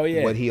 but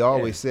what he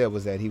always said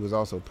was that he was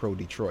also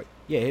pro-Detroit.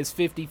 Yeah, his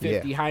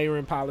 50-50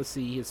 hiring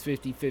policy, his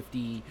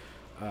 50-50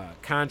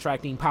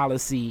 contracting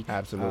policy.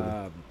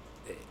 Absolutely.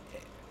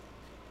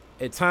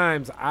 At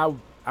times,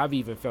 I've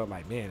even felt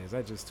like, man, is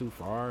that just too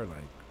far? Like,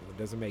 it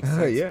doesn't make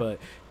sense. But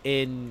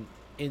in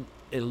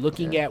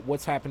looking at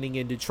what's happening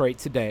in Detroit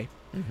today,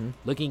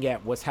 looking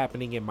at what's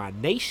happening in my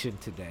nation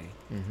today,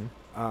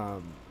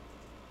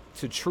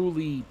 to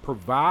truly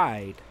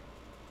provide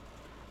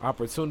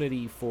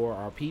opportunity for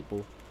our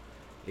people,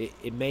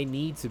 it may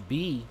need to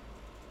be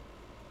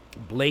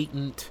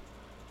blatant,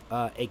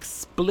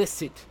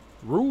 explicit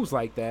rules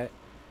like that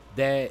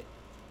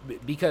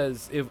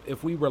because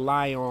if we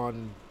rely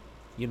on,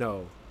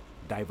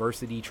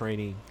 diversity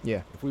training,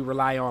 if we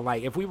rely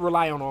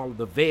on all of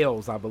the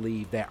veils, I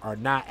believe, that are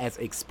not as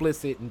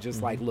explicit and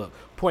just like, look,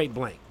 point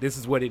blank, this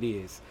is what it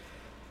is,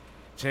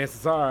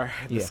 chances are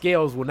the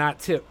scales will not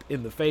tip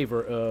in the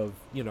favor of,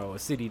 a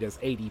city that's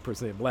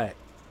 80% black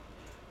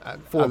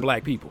for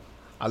black people.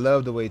 I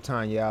love the way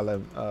Tanya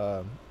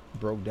Allen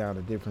broke down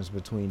the difference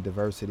between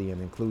diversity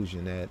and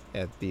inclusion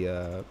at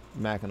the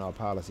Mackinac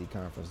Policy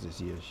Conference this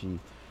year.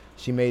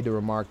 She made the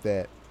remark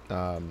that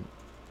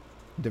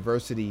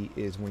diversity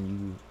is when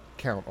you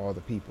count all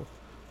the people,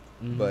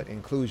 but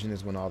inclusion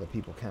is when all the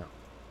people count.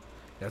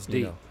 That's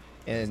deep.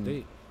 And that's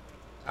deep.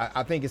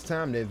 I think it's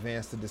time to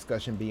advance the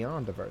discussion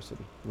beyond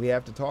diversity. We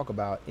have to talk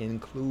about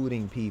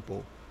including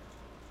people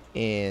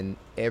in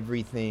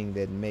everything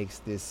that makes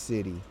this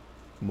city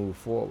move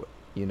forward,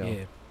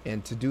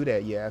 And to do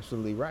that, you're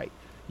absolutely right.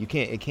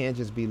 It can't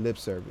just be lip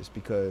service,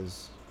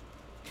 because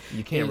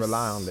you can't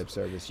rely on lip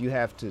service. You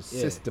have to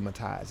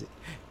systematize it,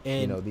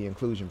 and, the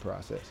inclusion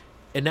process.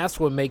 And that's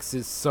what makes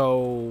it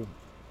so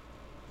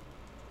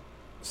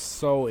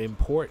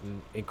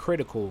important and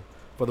critical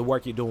for the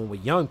work you're doing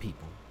with young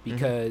people,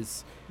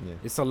 because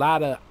it's a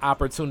lot of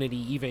opportunity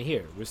even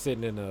here. We're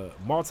sitting in a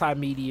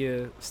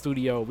multimedia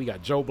studio. We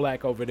got Joe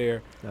Black over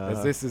there.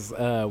 This is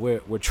we're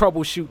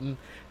troubleshooting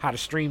how to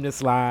stream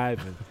this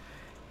live,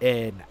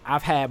 and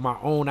I've had my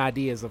own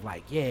ideas of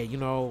like, I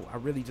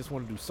really just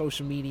want to do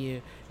social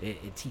media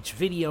and teach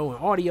video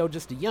and audio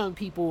just to young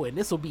people, and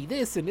this will be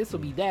this and this will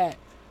be that.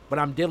 But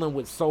I'm dealing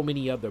with so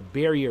many other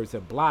barriers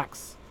and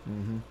blocks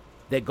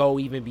that go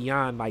even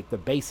beyond like the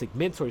basic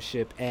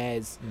mentorship,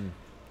 as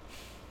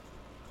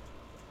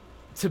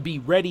to be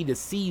ready to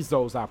seize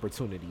those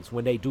opportunities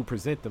when they do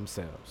present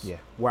themselves.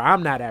 Where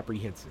I'm not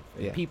apprehensive.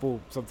 And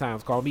people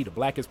sometimes call me the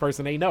blackest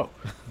person they know.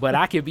 But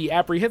I can be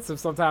apprehensive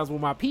sometimes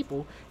with my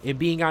people and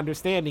being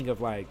understanding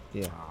of like, oh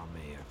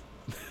man.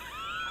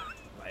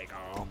 Like,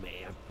 oh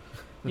man.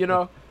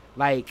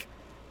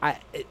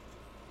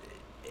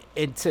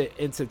 And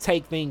to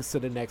take things to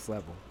the next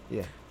level.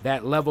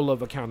 That level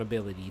of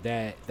accountability,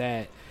 that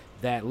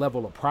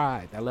level of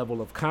pride, that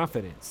level of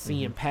confidence,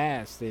 seeing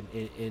past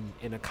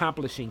and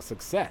accomplishing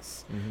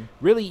success.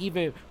 Really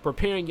even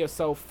preparing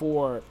yourself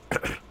for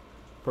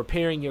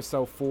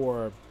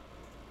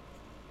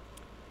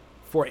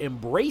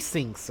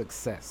embracing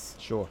success.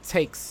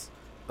 Takes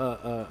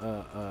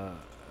a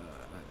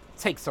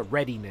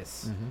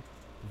readiness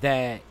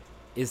that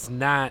is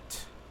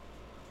not.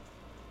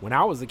 When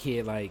I was a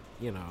kid, like,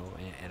 and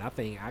I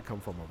think I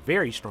come from a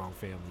very strong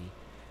family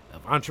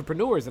of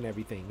entrepreneurs and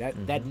everything.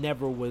 That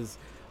never was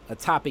a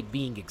topic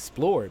being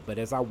explored. But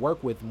as I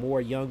work with more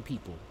young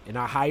people and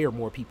I hire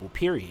more people,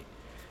 period,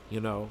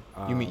 you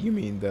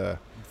mean the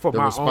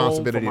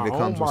responsibility that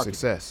comes with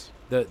success,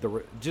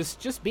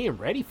 just being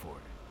ready for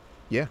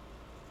it.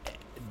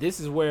 This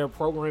is where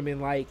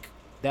programming like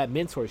that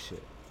mentorship,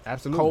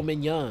 absolutely,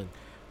 Coleman Young,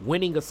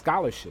 winning a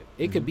scholarship.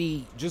 It could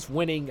be just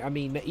winning,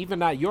 even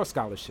not your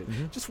scholarship,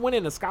 just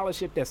winning a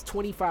scholarship that's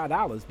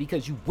 $25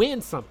 because you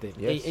win something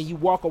and you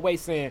walk away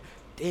saying,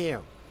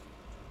 damn,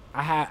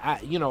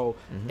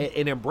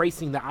 and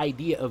embracing the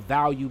idea of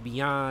value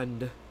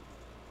beyond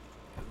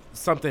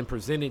something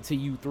presented to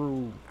you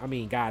through,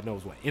 God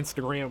knows what,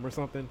 Instagram or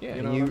something.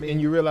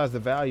 And you realize the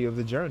value of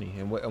the journey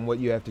and what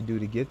you have to do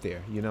to get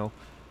there.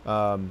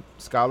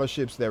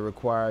 Scholarships that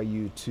require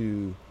you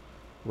to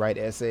write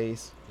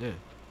essays. Yeah.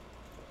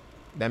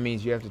 That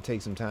means you have to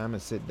take some time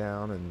and sit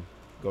down and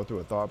go through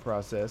a thought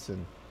process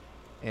and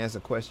answer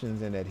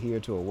questions and adhere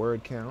to a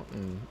word count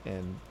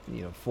and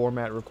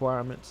format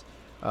requirements.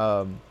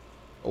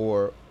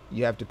 Or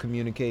you have to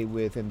communicate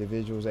with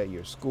individuals at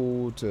your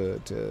school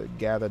to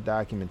gather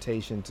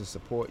documentation to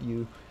support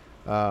you.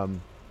 And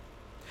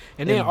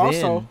then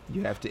also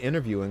you have to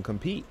interview and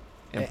compete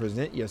and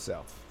present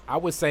yourself. I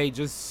would say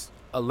just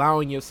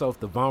allowing yourself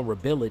the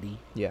vulnerability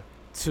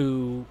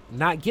to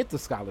not get the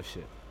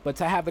scholarship, but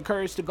to have the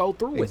courage to go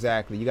through it.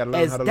 Exactly. You got to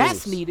learn how to lose.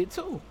 That's needed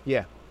too.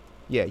 Yeah.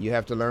 Yeah, you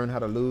have to learn how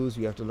to lose.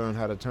 You have to learn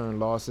how to turn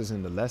losses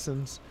into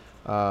lessons.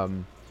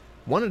 One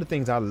of the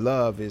things I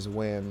love is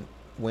when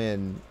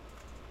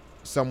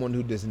someone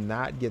who does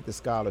not get the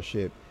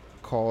scholarship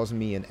calls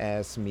me and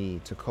asks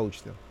me to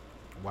coach them.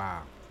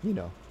 Wow.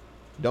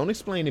 Don't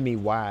explain to me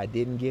why I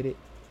didn't get it.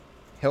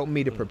 Help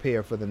me to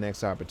prepare for the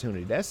next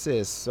opportunity. That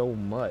says so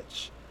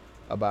much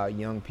about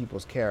young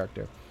people's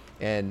character.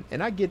 And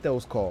I get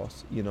those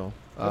calls,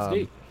 That's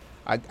deep.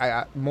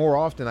 I more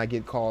often I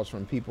get calls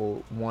from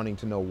people wanting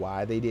to know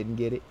why they didn't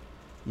get it,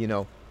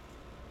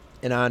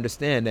 and I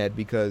understand that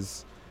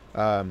because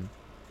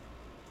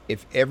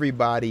if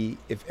everybody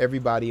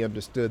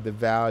understood the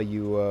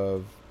value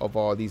of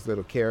all these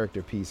little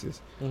character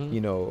pieces,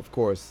 of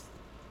course,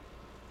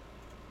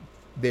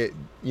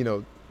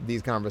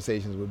 these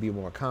conversations would be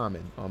more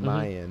common on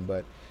my end.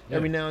 But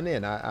every now and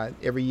then,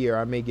 every year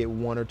I may get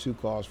one or two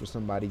calls for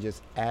somebody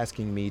just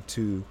asking me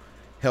to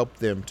help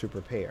them to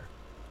prepare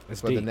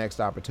for the next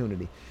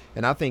opportunity.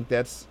 And I think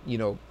that's,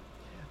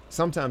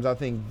 sometimes I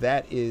think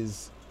that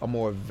is a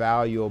more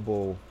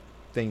valuable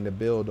thing to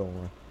build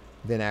on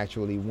than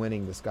actually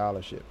winning the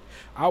scholarship.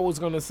 I was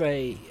going to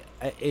say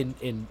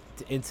in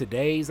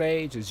today's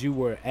age, as you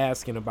were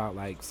asking about,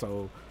 like,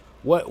 so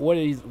what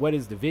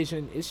is the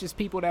vision? It's just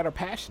people that are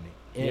passionate.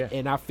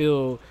 And I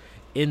feel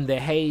in the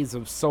haze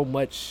of so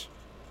much,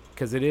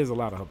 because it is a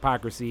lot of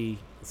hypocrisy,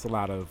 it's a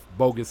lot of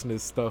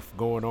bogusness stuff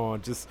going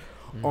on, just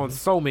on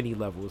so many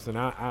levels. And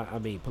I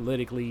mean,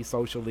 politically,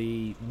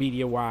 socially,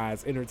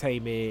 media-wise,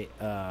 entertainment,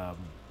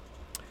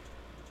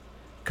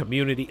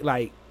 community,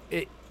 like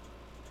it.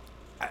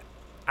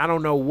 I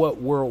don't know what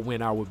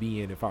whirlwind I would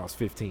be in if I was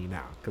 15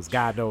 now, because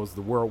God knows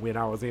the whirlwind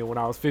I was in when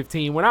I was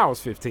 15. When I was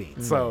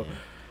 15,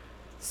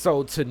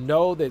 so to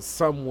know that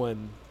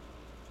someone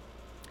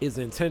is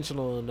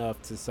intentional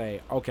enough to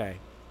say, okay,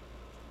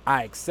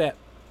 I accept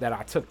that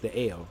I took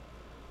the L,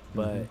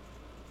 but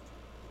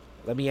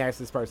let me ask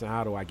this person,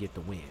 how do I get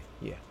the win?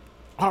 Yeah.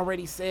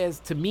 Already says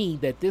to me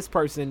that this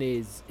person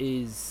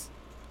is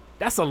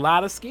that's a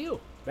lot of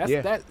skill.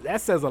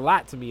 That says a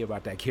lot to me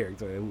about that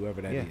character,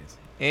 whoever that is.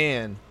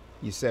 And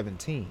you're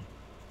 17.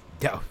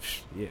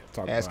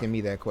 Asking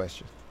me that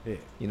question.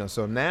 Yeah.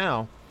 So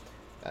now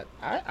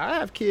I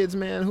have kids,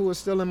 man, who are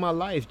still in my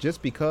life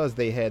just because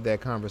they had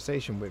that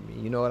conversation with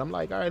me. And I'm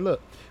like, all right,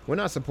 look, we're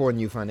not supporting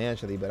you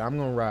financially, but I'm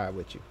going to ride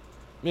with you.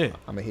 Yeah.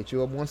 I'm going to hit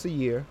you up once a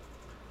year,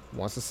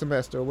 once a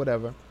semester or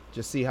whatever,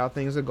 just see how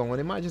things are going.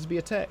 It might just be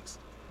a text.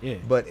 Yeah.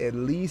 But at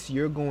least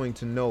you're going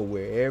to know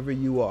wherever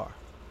you are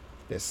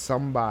that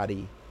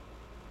somebody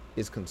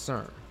is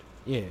concerned.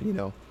 Yeah.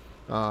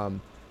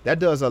 That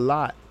does a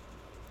lot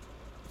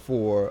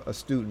for a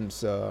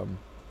student's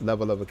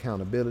level of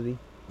accountability,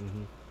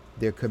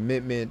 their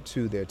commitment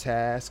to their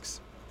tasks,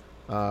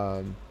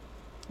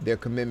 their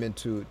commitment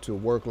to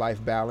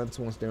work-life balance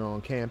once they're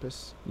on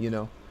campus,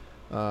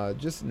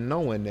 just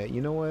knowing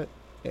that,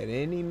 at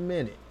any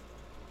minute,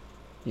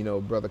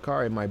 Brother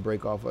Kari might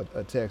break off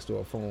a text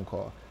or a phone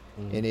call,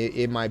 and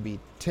it might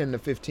be 10 to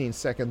 15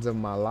 seconds of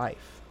my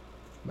life,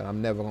 but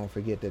I'm never going to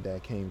forget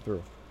that came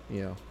through,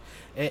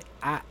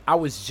 I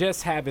was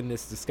just having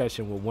this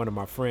discussion with one of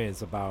my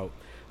friends about,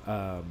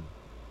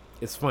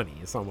 it's funny.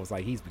 It's almost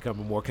like he's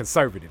becoming more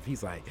conservative.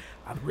 He's like,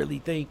 I really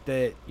think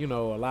that, a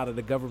lot of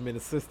the government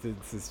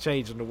assistance is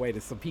changing the way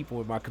that some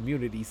people in my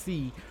community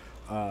see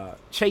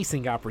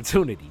chasing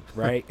opportunity,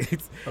 right?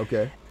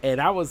 Okay. And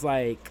I was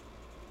like,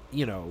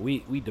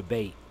 we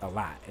debate a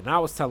lot. And I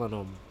was telling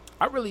him,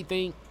 I really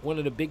think one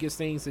of the biggest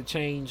things that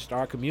changed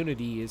our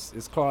community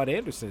is Claude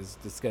Anderson's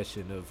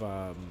discussion of,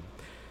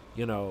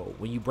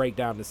 when you break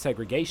down the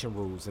segregation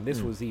rules. And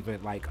this was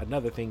even like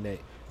another thing that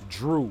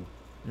drew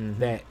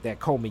that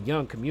Coleman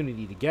Young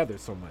community together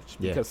so much,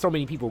 because so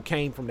many people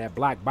came from that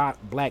black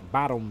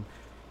bottom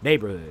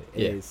neighborhood.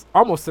 It's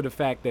almost to the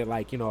fact that,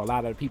 like, a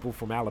lot of people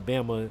from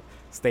Alabama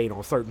stayed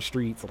on certain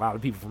streets, a lot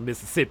of people from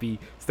Mississippi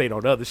stayed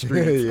on other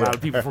streets, a lot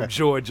of people from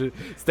Georgia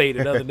stayed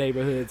in other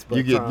neighborhoods.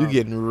 But you're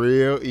getting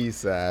real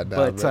east side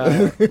now,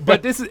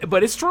 but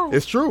it's true.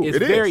 It's true. It's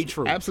very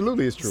true.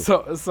 Absolutely, it's true.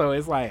 So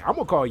it's like, I'm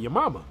gonna call your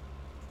mama.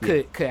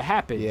 Could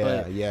happen.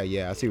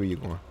 Yeah, I see where you're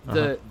going.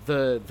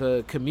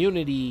 The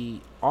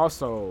community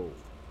also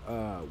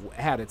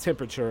had a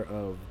temperature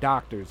of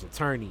doctors,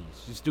 attorneys,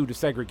 just due to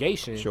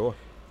segregation. Sure.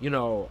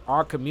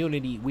 Our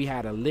community, we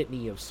had a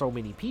litany of so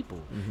many people.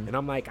 And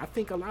I'm like, I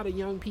think a lot of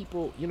young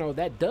people,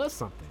 that does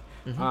something.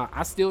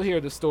 I still hear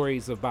the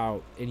stories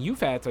about, and you've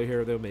had to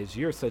hear them as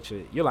you're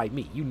like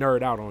me. You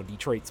nerd out on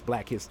Detroit's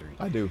Black history.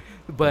 I do.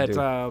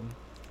 But,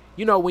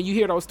 you know, when you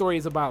hear those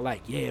stories about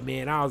like, yeah,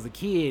 man, I was a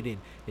kid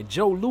and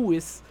Joe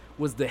Louis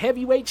was the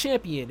heavyweight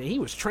champion and he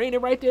was training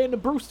right there in the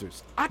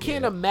Brewsters. I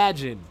can't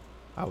imagine.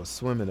 I was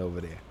swimming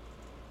over there.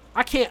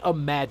 I can't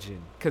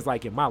imagine, because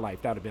like in my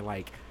life, that would have been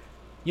like,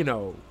 you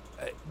know,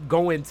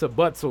 going to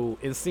Butzel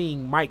and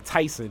seeing Mike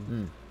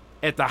Tyson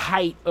at the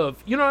height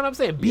of, you know what I'm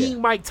saying?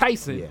 Being Mike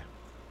Tyson,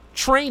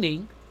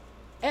 training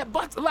at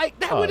Butzel. Like,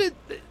 that would have.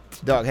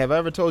 Doc, have I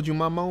ever told you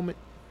my moment?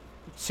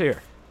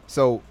 Sure.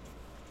 So,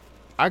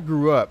 I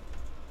grew up,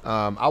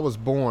 I was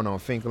born on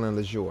Finkel and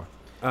Lejeune.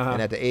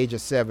 And at the age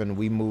of 7,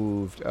 we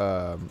moved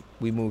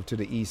to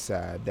the east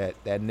side,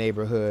 that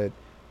neighborhood,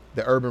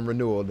 the urban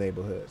renewal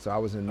neighborhood. So I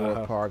was in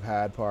North Park,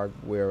 Hyde Park,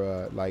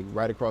 where like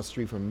right across the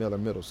street from Miller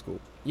Middle School.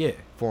 Yeah.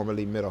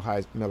 Formerly Miller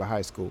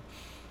High School.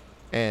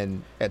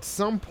 And at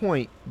some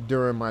point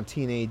during my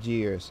teenage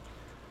years,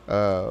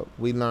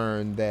 we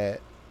learned that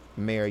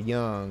Mayor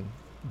Young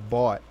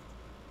bought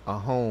a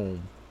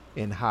home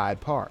in Hyde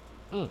Park,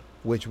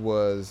 which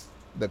was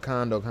the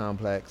condo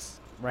complex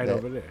right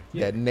over there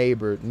that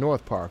neighbored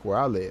North Park where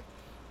I live.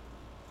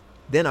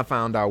 Then I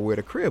found out where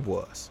the crib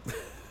was.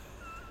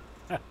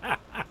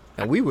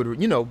 And we would,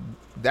 you know,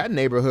 that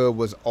neighborhood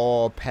was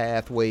all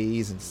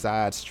pathways and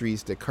side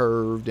streets that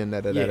curved and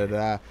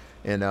da-da-da-da-da.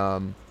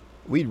 And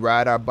we'd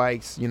ride our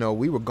bikes. You know,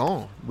 we were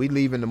gone. We'd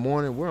leave in the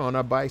morning. We're on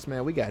our bikes,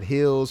 man. We got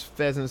hills,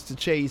 pheasants to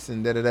chase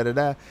and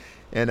da-da-da-da-da.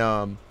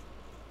 And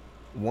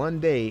one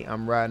day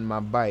I'm riding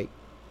my bike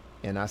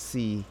and I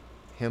see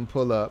him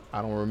pull up.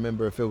 I don't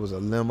remember if it was a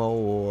limo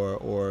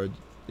or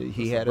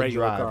he had a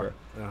driver.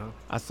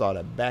 I saw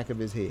the back of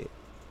his head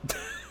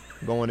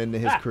going into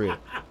his crib.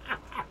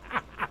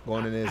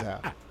 Going in his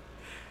house.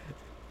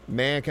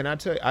 Man, can I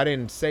tell you, I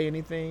didn't say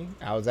anything.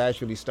 I was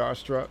actually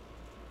starstruck.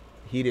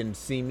 He didn't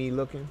see me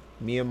looking.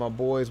 Me and my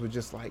boys were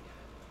just like,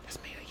 that's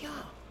Mayor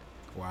Young.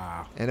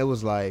 Wow. And it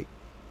was like,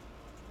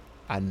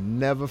 I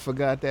never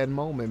forgot that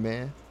moment,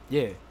 man.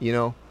 Yeah. You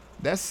know,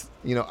 that's,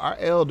 you know, our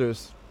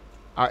elders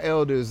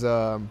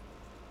had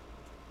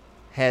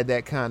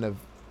that kind of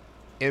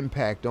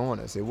impact on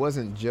us. It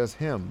wasn't just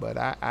him, but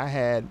I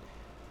had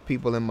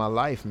people in my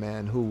life,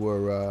 man, who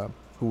were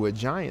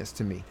giants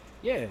to me.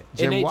 Yeah.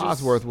 Jim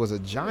Wadsworth was a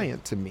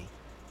giant to me,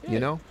 you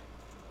know?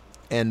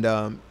 And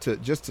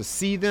to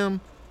see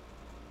them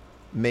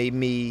made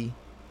me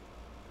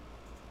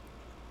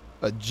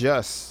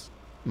adjust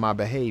my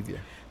behavior.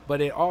 But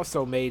it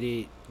also made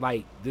it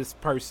like this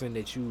person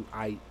that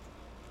I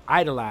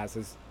idolize,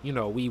 as you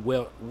know, we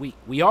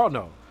all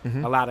know.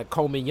 A lot of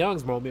Coleman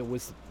Young's moment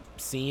was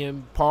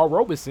seeing Paul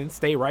Robeson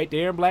stay right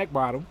there in Black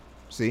Bottom.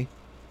 See?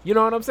 You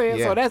know what I'm saying?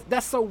 Yeah. So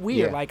that's so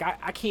weird. Yeah. Like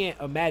I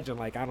can't imagine,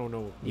 like, I don't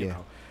know, you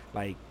know,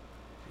 like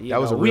that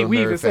was a real we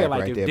nerd even said fact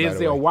like right if there, by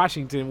the Denzel way.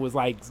 Washington was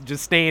like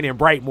just staying in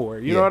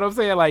Brightmoor, you know what I'm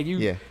saying? Like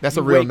that's a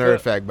you real wake nerd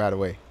up- fact, by the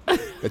way,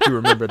 that you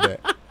remembered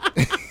that.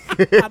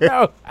 I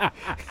know.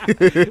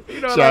 You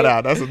know, Shout like,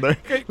 out. That's a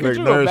nerd, Could like,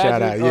 you nerd imagine,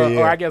 shout out. Yeah,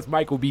 Or I guess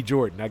Michael B.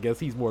 Jordan. I guess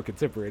he's more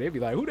contemporary. They'd be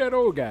like, "Who that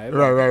old guy?"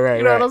 Right.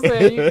 You know what I'm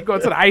saying? You go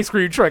to the ice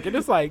cream truck and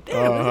it's like,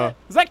 "Damn,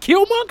 is that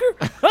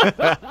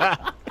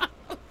Killmonger?"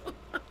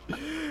 Oh,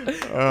 You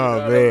know what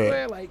I'm man.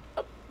 saying? Like,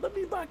 let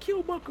me buy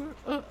Killmonger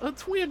a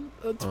twin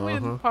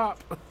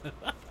pop.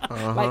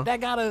 Like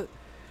that gotta.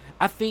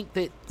 I think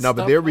that. No,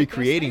 but stuff they're like that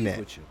recreating stays that.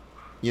 with you.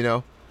 You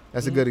know,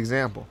 that's a good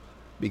example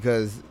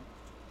because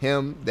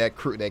him, that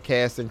crew, that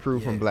cast and crew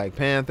from Black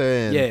Panther,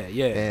 and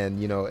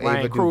and you know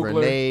Ryan Ava Coogler.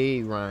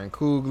 DuVernay, Ryan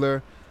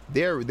Coogler,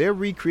 they're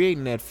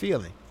recreating that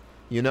feeling,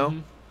 you know,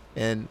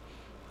 and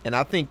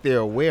I think they're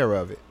aware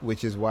of it,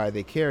 which is why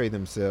they carry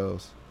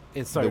themselves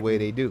the way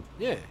they do.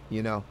 Yeah.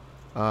 You know,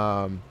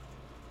 I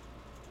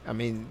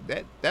mean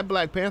that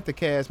Black Panther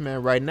cast,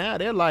 man, right now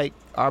they're like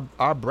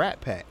our Brat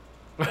Pack.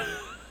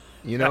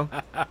 You know,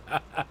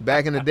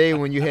 back in the day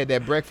when you had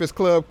that Breakfast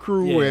Club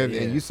crew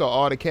and you saw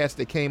all the cats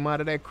that came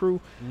out of that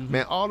crew,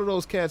 man, all of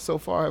those cats so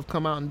far have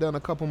come out and done a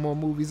couple more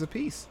movies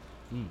apiece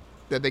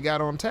that they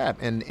got on tap,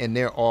 and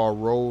they're all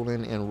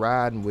rolling and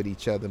riding with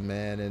each other,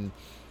 man, and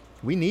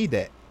we need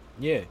that.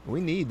 Yeah. We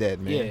need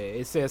that, man. Yeah,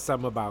 it says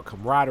something about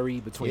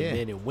camaraderie between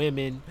men and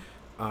women.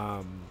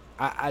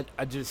 I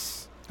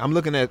just I'm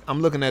looking at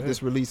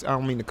this release. I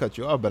don't mean to cut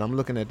you off, but I'm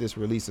looking at this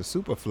release of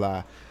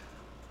Superfly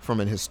from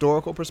an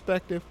historical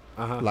perspective.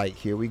 Like,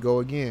 here we go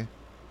again.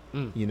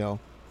 You know,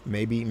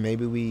 maybe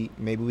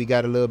we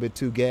got a little bit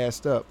too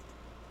gassed up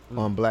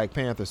on Black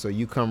Panther, so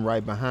you come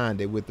right behind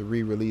it with the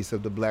re-release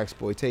of the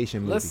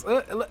Blaxploitation movie.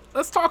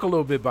 Let's talk a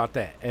little bit about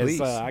that. As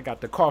I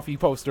got the coffee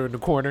poster in the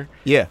corner.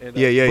 Yeah.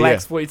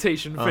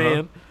 Blaxploitation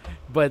fan.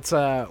 But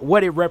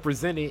what it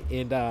represented,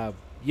 and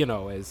you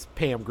know, as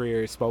Pam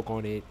Grier spoke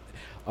on it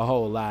a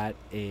whole lot,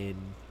 and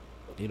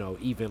you know,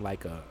 even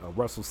like a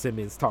Russell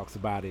Simmons talks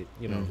about it,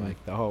 you know,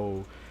 like the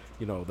whole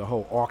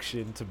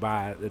auction to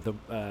buy the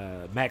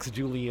Max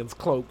Julian's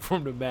cloak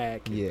from the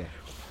Mac. Yeah.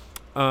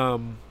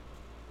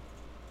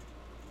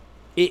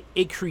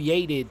 It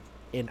created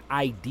an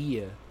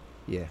idea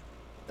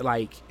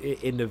like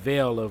in the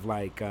veil of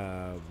like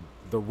the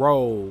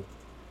role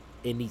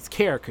in these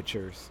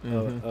caricatures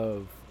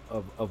of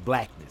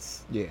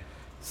blackness. Yeah.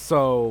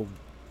 So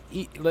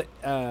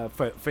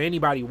for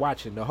anybody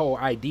watching, the whole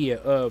idea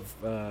of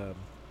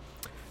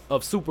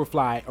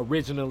Superfly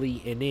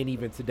originally and then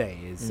even today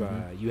is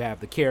you have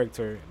the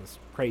character, and as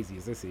crazy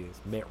as this is,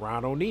 met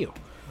Ron O'Neal,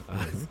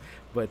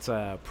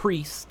 but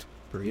Priest.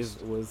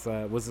 Was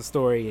a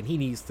story, and he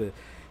needs to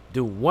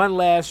do one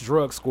last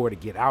drug score to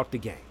get out the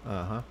game.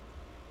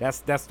 That's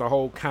the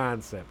whole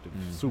concept of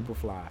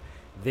Superfly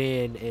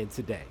then and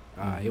today.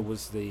 It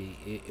was the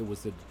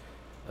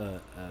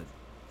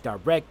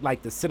direct,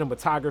 like the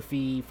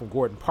cinematography from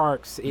Gordon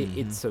Parks.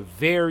 It's a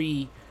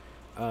very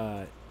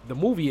the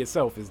movie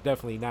itself is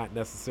definitely not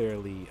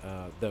necessarily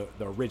the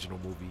original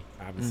movie.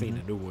 I haven't seen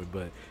the new one,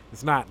 but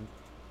it's not.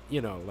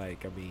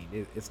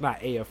 It's not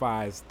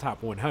AFI's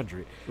top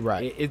 100.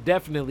 Right. It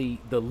definitely,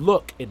 the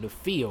look and the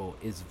feel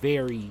is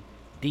very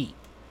deep.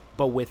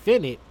 But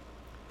within it,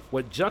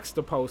 what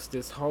juxtaposed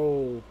this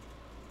whole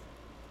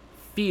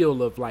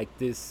feel of like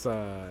this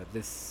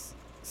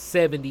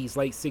 70s,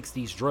 late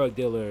 60s drug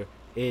dealer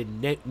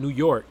in New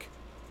York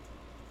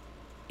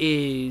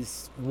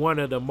is one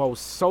of the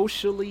most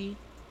socially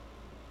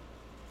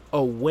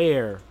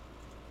aware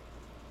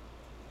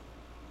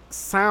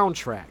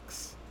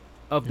soundtracks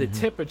of the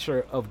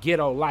temperature of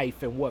ghetto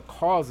life and what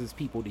causes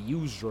people to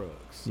use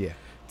drugs,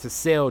 to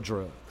sell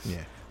drugs,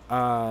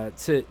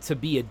 to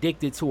be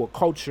addicted to a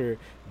culture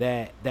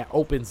that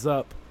opens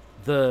up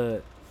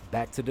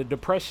back to the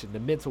depression, the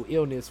mental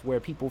illness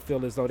where people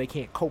feel as though they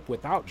can't cope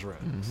without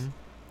drugs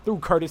through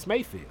Curtis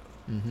Mayfield.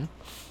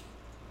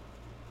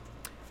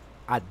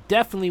 I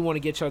definitely want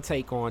to get your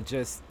take on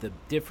just the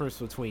difference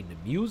between the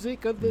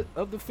music of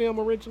the film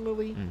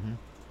originally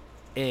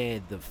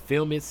and the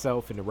film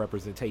itself and the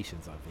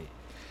representations of it.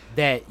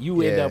 That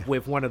you end up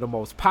with one of the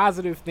most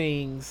positive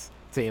things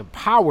to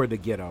empower the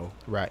ghetto.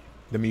 Right.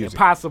 The music. And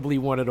possibly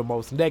one of the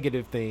most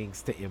negative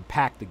things to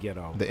impact the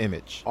ghetto. The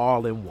image.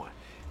 All in one.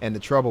 And the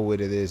trouble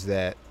with it is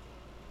that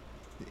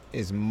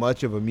as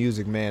much of a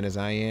music man as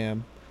I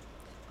am,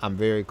 I'm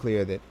very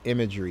clear that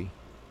imagery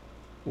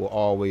will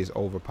always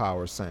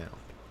overpower sound.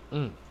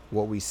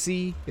 What we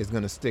see is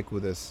going to stick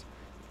with us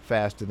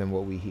faster than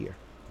what we hear.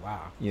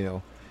 Wow.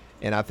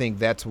 And I think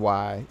that's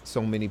why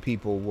so many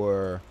people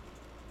were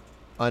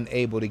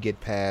unable to get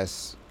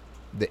past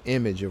the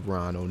image of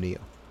Ron O'Neal.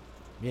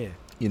 Yeah.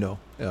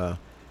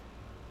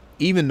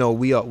 Even though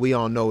we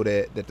all know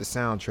that the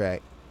soundtrack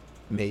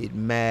made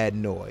mad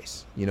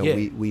noise.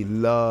 We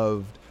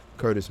loved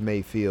Curtis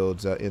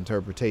Mayfield's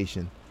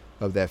interpretation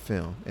of that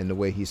film and the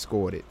way he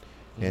scored it.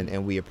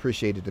 And we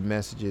appreciated the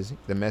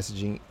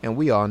messaging, and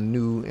we all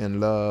knew and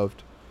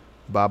loved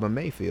Baba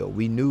Mayfield.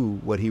 We knew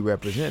what he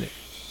represented.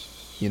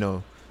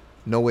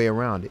 No way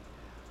around it.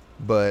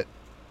 But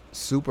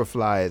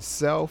Superfly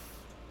itself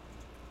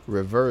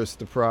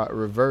reversed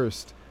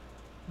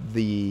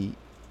the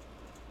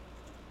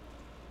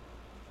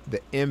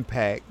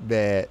impact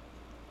that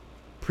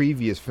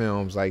previous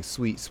films like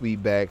Sweet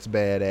Sweetback's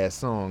Badass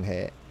Song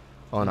had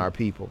on our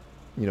people.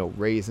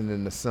 Raising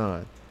in the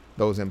Sun,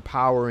 those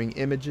empowering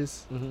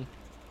images,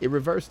 it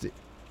reversed it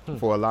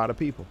for a lot of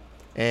people.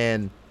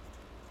 And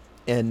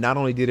not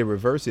only did it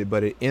reverse it,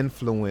 but it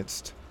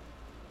influenced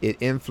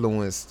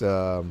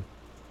a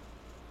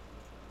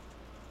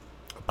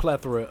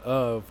plethora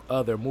of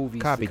other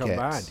movies to come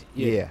behind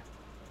it.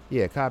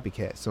 Yeah,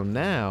 copycats. So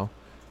now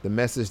the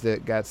message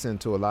that got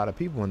sent to a lot of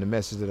people, and the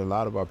message that a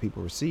lot of our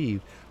people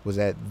received, was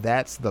that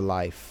that's the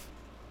life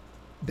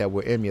that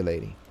we're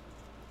emulating.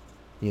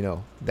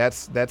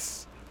 That's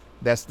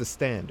the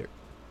standard.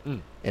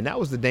 And that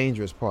was the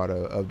dangerous part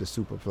of the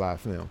Superfly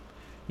film.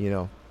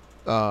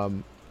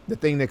 The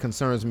thing that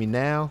concerns me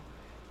now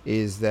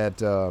is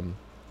that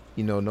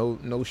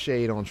no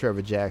shade on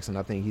Trevor Jackson.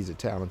 I think he's a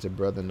talented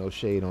brother. No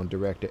shade on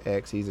Director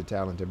X. He's a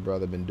talented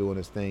brother, been doing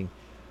his thing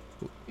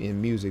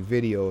in music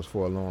videos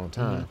for a long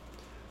time.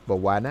 But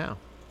why now?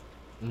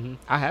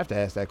 I have to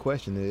ask that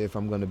question if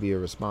I'm going to be a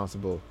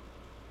responsible,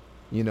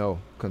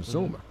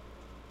 consumer.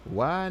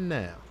 Why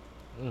now?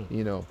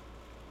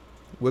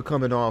 We're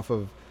coming off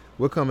of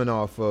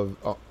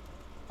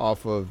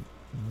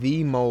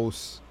the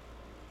most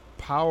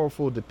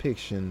powerful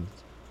depictions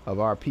of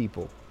our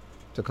people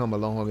to come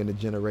along in a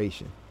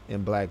generation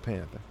in Black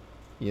Panther.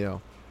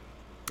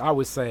 I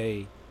would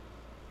say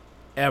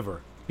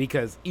ever,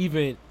 because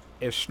even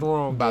as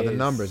strong by as, the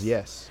numbers,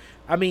 yes.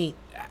 I mean,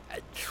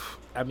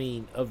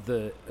 of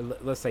the,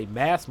 let's say,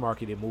 mass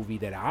marketed movie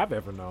that I've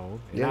ever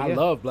known, and I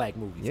love black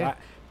movies. Yeah.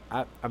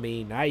 I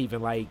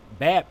even like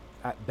bad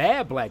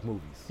black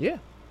movies. Yeah.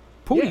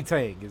 Pootie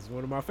Tang is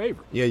one of my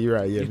favorites. Yeah, you're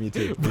right. Yeah, me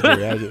too.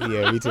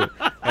 Me too.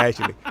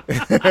 Actually.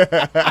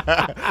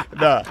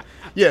 Nah.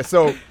 Yeah,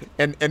 so,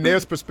 and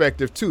there's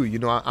perspective too.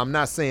 I'm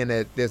not saying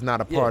that there's not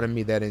a part of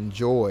me that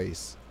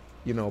enjoys,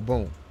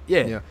 boom.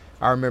 Yeah.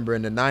 I remember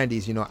in the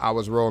 90s, I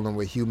was rolling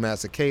with Hugh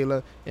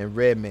Masekela and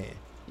Redman,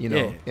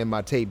 in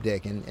my tape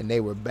deck, and they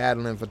were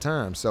battling for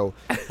time. So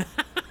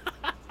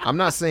I'm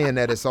not saying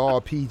that it's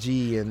all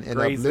PG and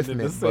Grazing in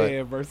the upliftment, but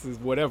sand versus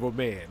whatever,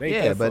 man. Ain't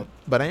yeah, that something?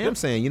 but I am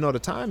saying, the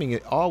timing,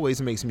 it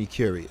always makes me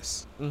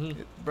curious, Mhm.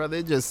 brother.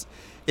 It just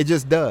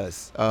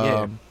does.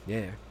 Yeah.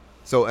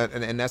 So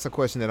and that's a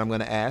question that I'm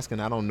going to ask,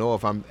 and I don't know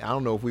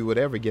if we would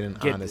ever get an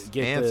honest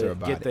answer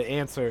about it. Get the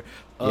answer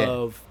Yeah.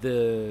 of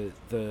the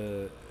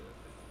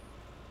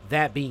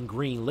that being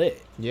green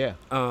lit. Yeah.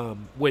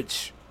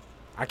 Which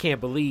I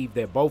can't believe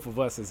that both of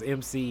us as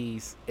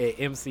MCs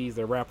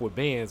that rap with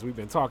bands, we've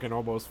been talking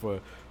almost for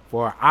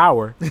an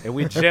hour, and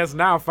we just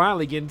now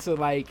finally getting to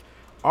like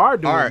our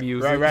doing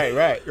music.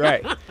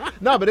 Right.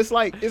 No, but it's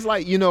like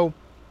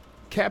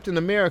Captain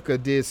America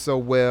did so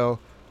well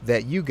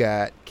that you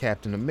got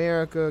Captain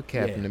America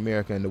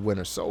and the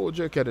Winter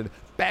Soldier,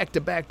 back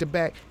to back to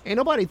back. Ain't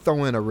nobody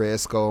throwing a Red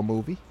Skull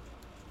movie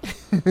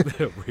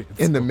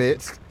in the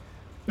midst.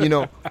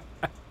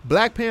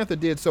 Black Panther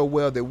did so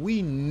well that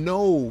we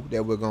know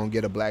that we're going to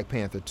get a Black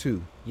Panther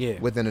 2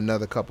 within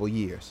another couple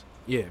years.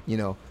 Yeah.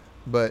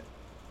 But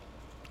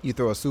you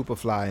throw a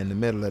Superfly in the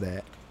middle of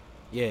that.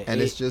 Yeah.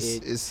 And it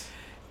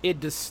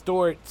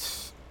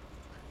distorts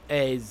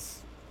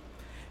as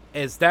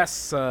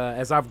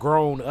I've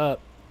grown up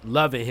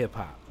loving hip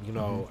hop.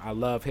 I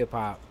love hip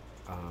hop.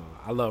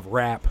 I love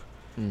rap.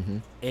 Mm-hmm.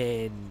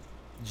 And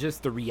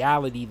just the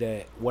reality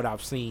that what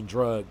I've seen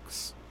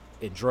drugs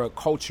and drug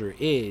culture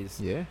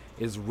is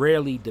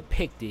rarely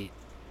depicted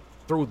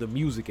through the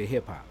music of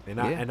hip hop.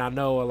 And I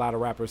know a lot of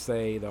rappers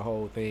say the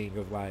whole thing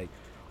of like,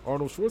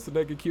 Arnold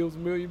Schwarzenegger kills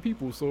 1 million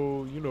people,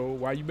 so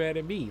why you mad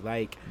at me?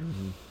 Like,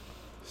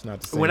 it's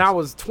not the same. When I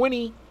was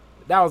 20,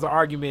 that was an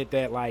argument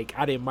that like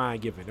I didn't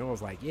mind giving. I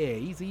was like, yeah,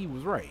 Eazy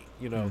was right,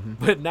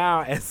 Mm-hmm. But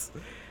now as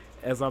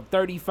I'm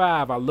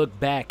 35, I look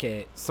back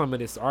at some of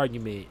this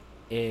argument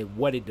and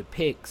what it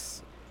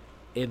depicts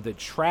and the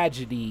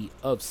tragedy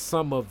of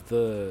some of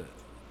the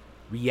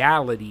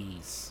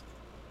realities,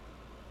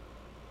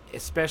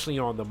 especially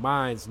on the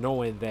minds,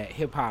 knowing that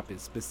hip hop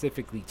is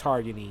specifically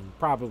targeting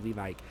probably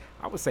like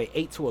I would say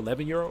 8 to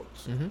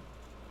 11-year-olds. Mm-hmm.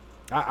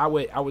 I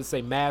would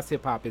say mass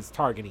hip hop is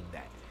targeting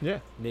that. Yeah.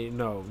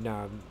 No,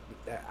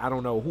 I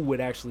don't know who would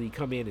actually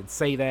come in and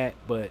say that,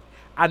 but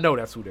I know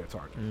that's who they're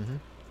targeting.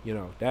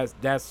 Mm-hmm.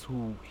 That's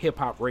who hip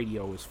hop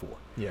radio is for.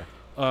 Yeah.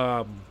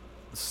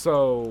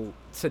 So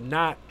to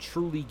not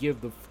truly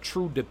give the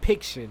true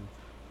depiction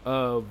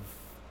of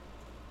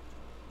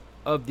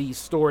these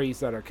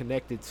stories that are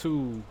connected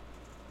to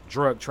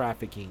drug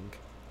trafficking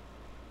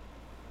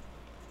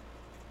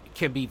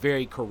can be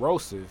very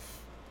corrosive,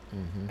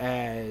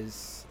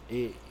 as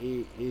it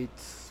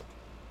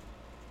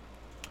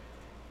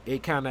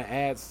kind of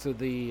adds to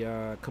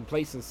the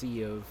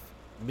complacency of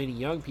many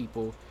young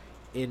people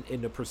in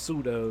the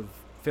pursuit of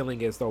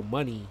feeling as though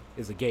money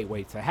is a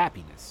gateway to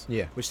happiness.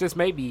 Yeah. Which this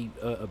may be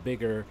a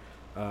bigger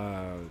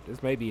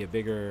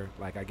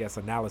like I guess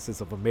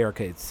analysis of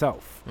America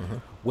itself,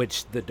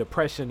 which the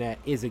depression that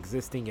is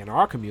existing in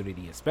our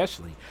community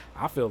especially,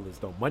 I feel as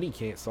though money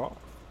can't solve.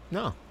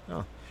 No.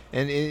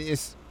 And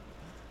it's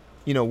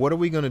what are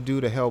we going to do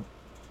to help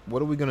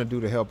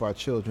our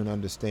children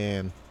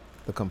understand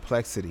the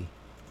complexity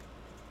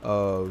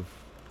of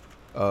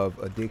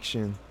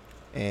addiction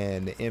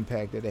and the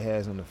impact that it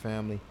has on the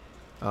family?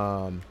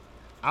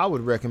 I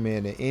would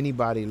recommend that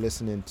anybody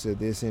listening to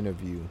this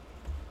interview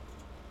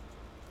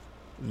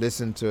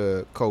listen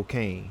to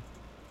Cocaine,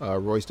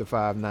 Royce da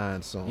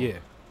 5'9" song,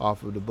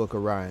 off of the Book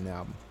of Ryan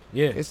album.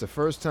 Yeah, it's the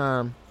first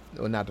time,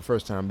 well, not the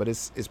first time, but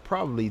it's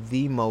probably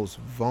the most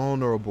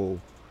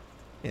vulnerable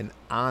and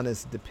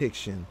honest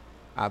depiction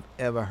I've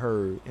ever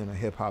heard in a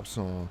hip hop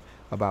song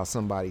about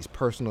somebody's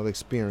personal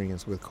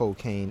experience with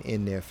cocaine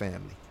in their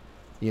family.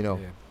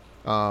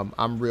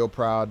 I'm real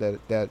proud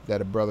that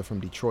a brother from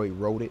Detroit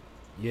wrote it,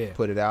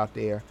 put it out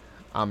there.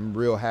 I'm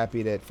real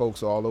happy that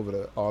folks all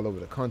over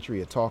the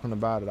country are talking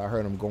about it. I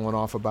heard them going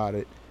on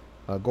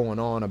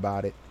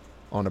about it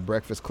on the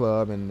Breakfast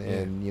Club, and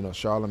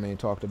Charlamagne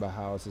talked about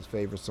how it's his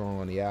favorite song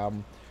on the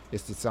album.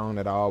 It's the song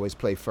that I always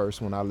play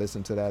first when I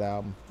listen to that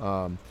album.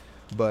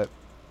 But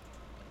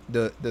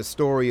the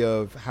story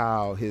of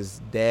how his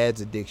dad's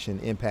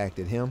addiction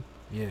impacted him,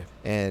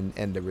 and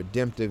the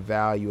redemptive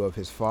value of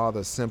his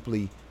father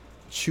simply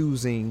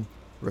choosing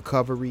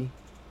recovery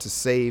to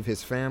save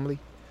his family,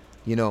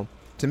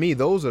 to me,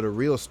 those are the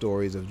real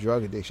stories of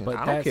drug addiction. But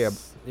I don't care.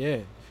 Yeah,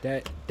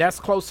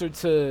 that's closer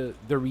to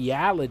the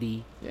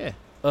reality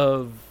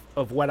of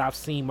what I've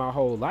seen my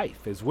whole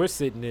life. Is we're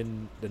sitting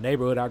in the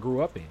neighborhood I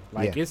grew up in.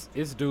 Like it's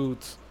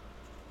dudes,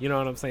 you know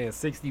what I'm saying,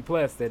 60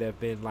 plus that have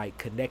been like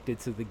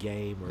connected to the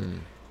game or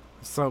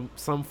some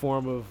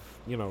form of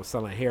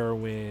selling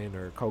heroin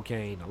or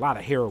cocaine. A lot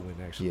of heroin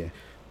actually. Yeah.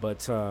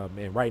 But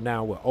and right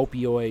now with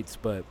opioids,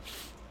 but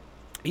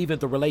even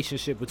the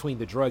relationship between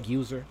the drug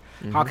user,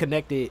 how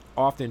connected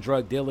often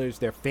drug dealers,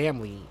 their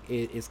family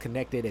is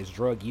connected as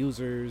drug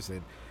users,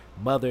 and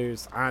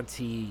mothers,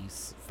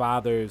 aunties,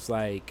 fathers.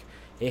 Like,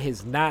 it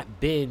has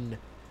not been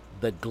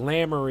the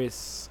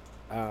glamorous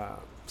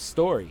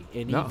story.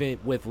 And even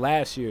with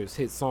last year's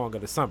hit song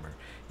of the summer,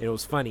 it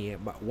was funny.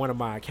 One of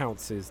my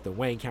accounts is the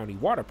Wayne County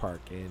Water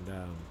Park, and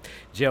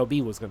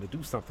JLB was going to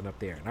do something up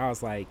there. And I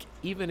was like,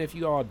 even if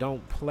you all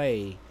don't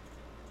play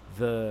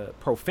the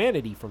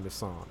profanity from the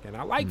song, and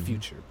I like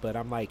Future, but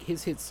I'm like,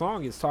 his hit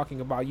song is talking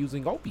about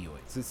using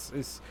opioids.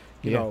 It's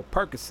you know,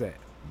 Percocet,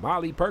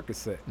 Molly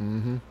Percocet,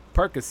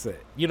 Percocet,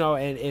 you know,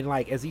 and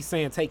like, as he's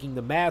saying, taking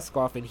the mask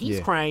off, and he's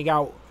crying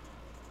out,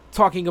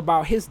 talking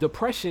about his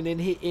depression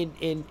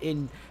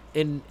in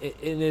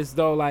as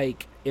though,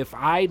 like, if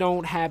I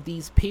don't have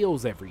these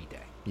pills every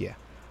day,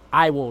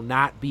 I will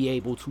not be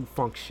able to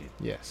function.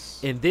 Yes.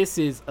 And this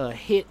is a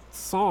hit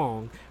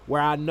song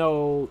where I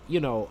know, you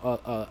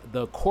know,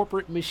 the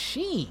corporate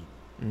machine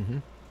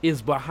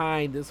is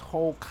behind this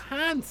whole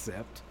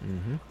concept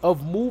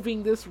of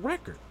moving this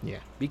record. Yeah.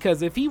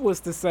 Because if he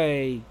was to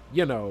say,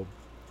 you know,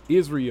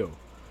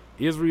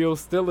 Israel's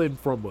stealing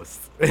from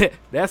us,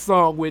 that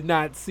song would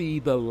not see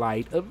the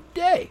light of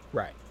day.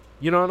 Right.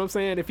 You know what I'm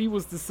saying? If he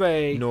was to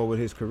say, nor with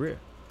his career,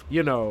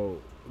 you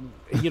know,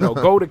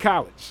 go to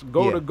college,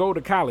 go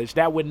to college,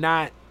 that would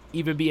not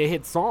even be a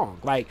hit song.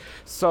 Like,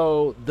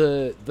 so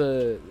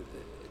the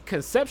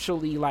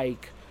conceptually,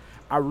 like,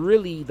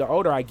 the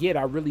older I get,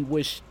 I really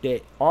wish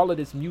that all of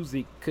this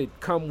music could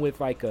come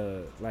with like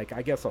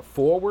I guess a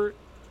forward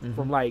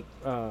from like,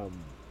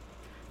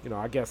 you know,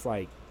 I guess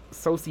like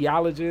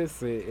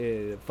sociologists,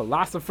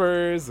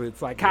 philosophers, and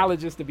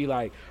psychologists to be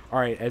like, all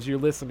right, as you're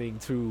listening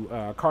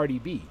to Cardi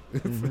B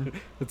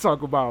to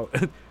talk about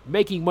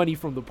making money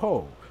from the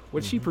pole,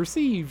 what she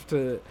perceived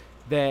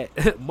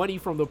that money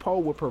from the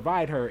pole would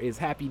provide her is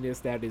happiness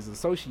that is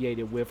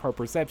associated with her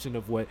perception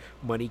of what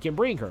money can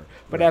bring her.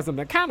 But as an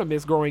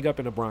economist growing up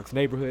in a Bronx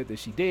neighborhood that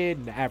she did,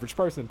 and the average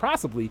person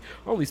possibly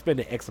only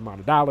spending X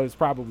amount of dollars,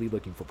 probably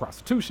looking for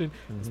prostitution,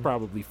 it's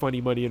probably funny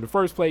money in the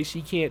first place.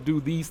 She can't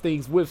do these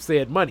things with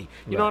said money.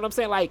 You know what I'm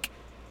saying? Like,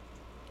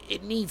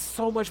 it needs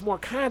so much more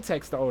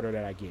context the older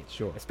that I get.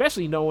 Sure.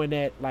 Especially knowing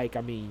that, like,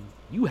 I mean,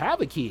 you have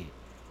a kid.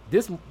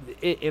 This,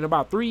 in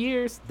about 3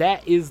 years,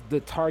 that is the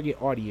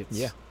target audience.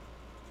 Yeah.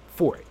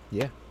 For it.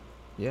 Yeah.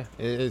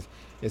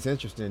 It's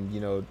interesting,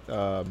 you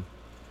know,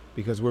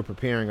 because we're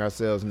preparing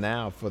ourselves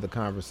now for the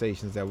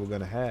conversations that we're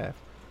going to have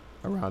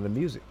around the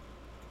music.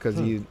 Because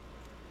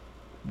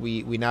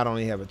we not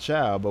only have a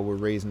child, but we're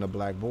raising a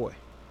black boy.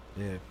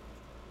 Yeah.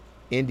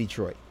 In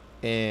Detroit.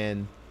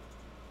 And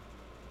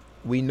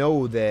we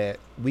know that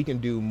we can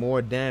do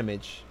more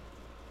damage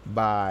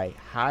by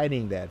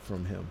hiding that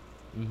from him.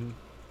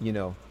 You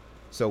know,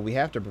 so we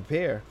have to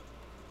prepare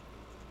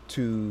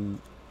to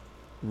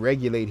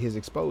regulate his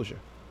exposure,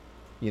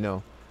 you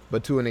know,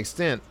 but to an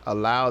extent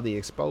allow the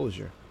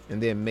exposure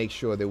and then make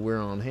sure that we're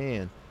on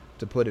hand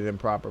to put it in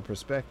proper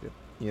perspective,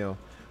 you know.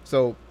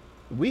 So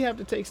we have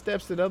to take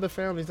steps that other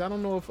families, I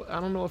don't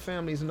know if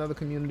families in other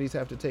communities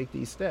have to take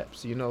these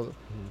steps, you know.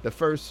 The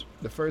first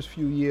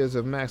few years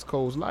of Max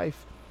Cole's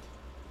life,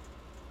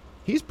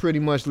 he's pretty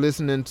much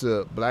listening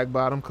to Black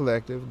Bottom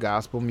Collective,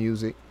 gospel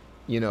music,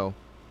 you know,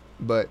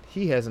 but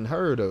he hasn't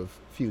heard of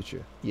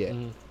Future yet,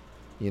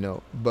 you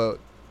know. But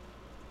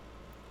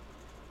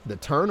the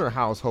Turner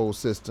household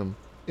system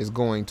is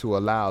going to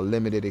allow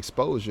limited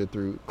exposure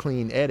through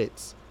clean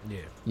edits,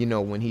 you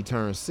know, when he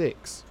turns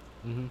 6.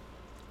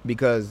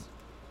 Because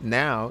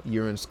now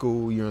you're in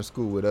school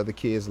with other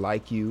kids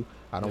like you.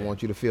 I don't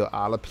want you to feel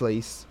out of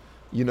place,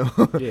 you know.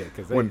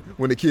 Because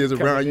when the kids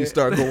around you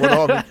start going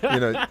off, you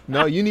know,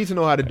 no, you need to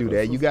know how to do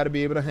that. You got to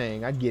be able to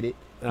hang. I get it,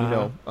 you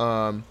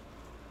know.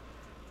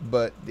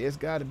 But there's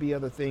got to be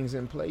other things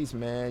in place,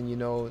 man. You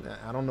know,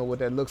 I don't know what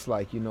that looks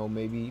like. You know,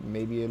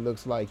 maybe it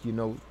looks like, you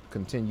know,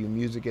 continue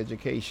music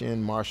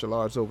education, martial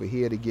arts over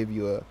here to give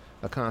you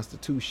a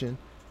constitution,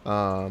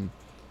 a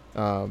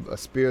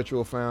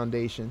spiritual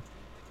foundation.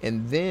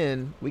 And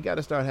then we got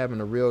to start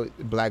having a real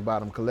Black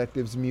Bottom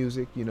Collective's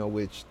music, you know,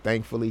 which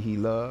thankfully he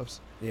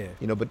loves. Yeah.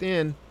 You know, but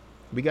then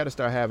we got to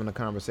start having a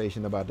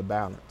conversation about the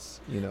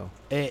balance, you know.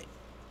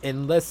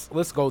 And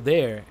let's go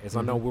there, as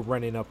I know we're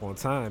running up on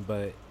time,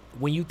 but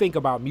when you think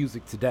about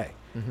music today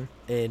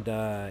and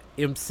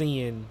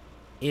MCing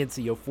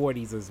into your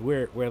 40s, as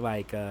we're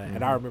like,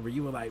 and I remember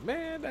you were like,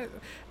 man,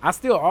 I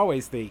still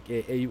always think,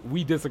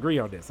 we disagree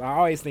on this, I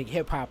always think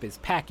hip hop is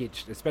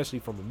packaged, especially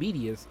from a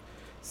media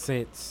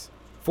sense,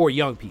 for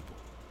young people.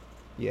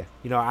 Yeah.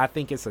 You know, I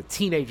think it's a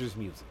teenager's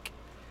music.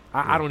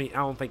 I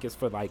don't think it's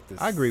for like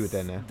this. I agree with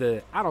that now.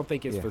 I don't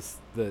think it's for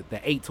the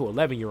 8 to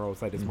 11 year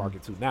olds that it's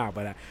marketed to now,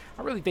 but I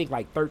really think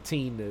like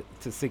 13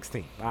 to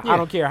 16. I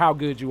don't care how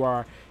good you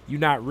are, you're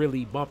not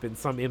really bumping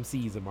some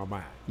MCs in my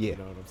mind. Yeah. You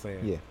know what I'm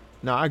saying? Yeah.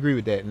 No, I agree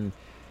with that. And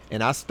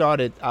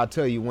I'll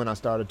tell you when I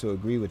started to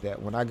agree with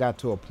that. When I got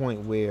to that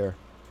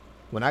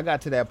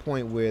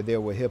point where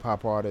there were hip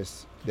hop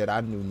artists that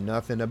I knew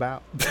nothing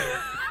about,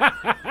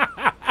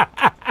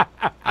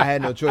 I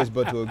had no choice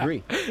but to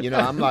agree. You know,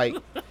 I'm like,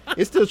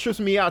 it still trips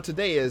me out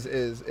today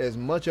as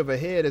much of a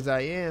head as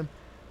I am.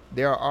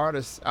 There are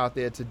artists out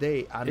there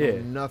today I know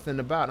nothing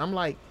about. I'm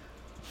like,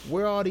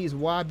 where all these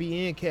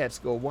YBN cats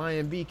go,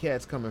 YNB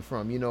cats coming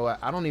from? You know,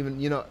 I don't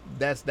even, you know,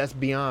 that's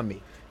beyond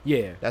me.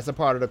 Yeah. That's a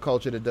part of the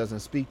culture that doesn't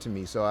speak to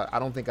me. So I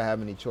don't think I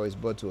have any choice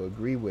but to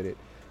agree with it.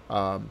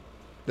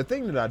 The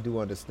thing that I do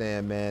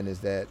understand, man, is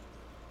that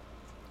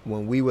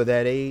when we were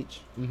that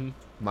age,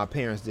 my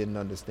parents didn't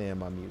understand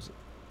my music.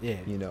 Yeah.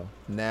 You know,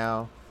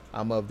 now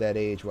I'm of that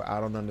age where I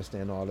don't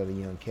understand all of the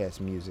young cats'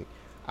 music.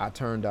 I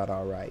turned out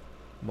all right.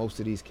 Most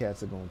of these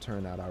cats are going to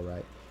turn out all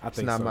right.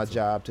 It's not my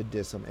job to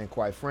diss them. And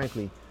quite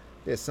frankly,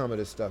 there's some of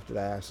the stuff that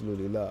I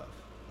absolutely love,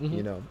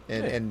 you know,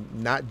 and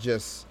not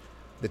just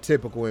the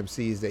typical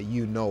MCs that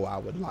you know I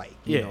would like.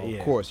 You know, of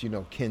course, you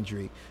know,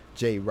 Kendrick,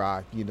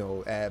 J-Rock, you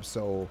know,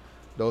 Ab-Soul.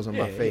 Those are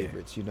my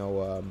favorites, you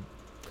know.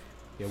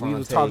 We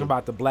was talking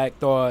about the Black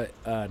Thought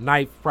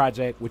Knife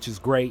Project, which is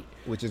great.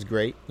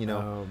 You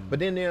know. But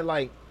then they're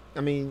like,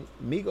 I mean,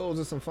 Migos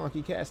are some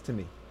funky cats to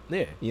me.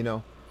 Yeah. You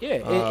know.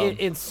 Yeah,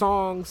 in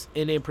songs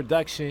and in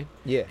production.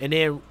 Yeah. And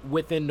then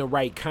within the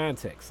right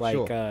context.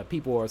 Like,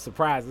 people are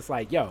surprised. It's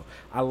like, yo,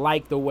 I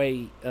like the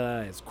way,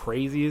 as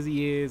crazy as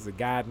he is, and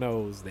God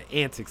knows the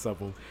antics of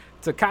him,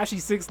 Tekashi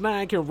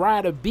 6ix9ine can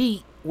ride a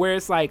beat where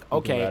it's like,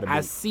 okay, I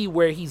see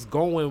where he's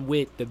going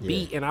with the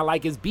beat, and I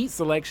like his beat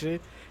selection,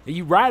 and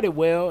you ride it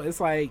well.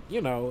 It's like,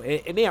 you know,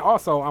 and then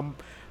also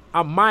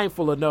I'm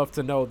mindful enough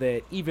to know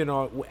that even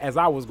as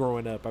I was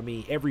growing up, I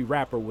mean, every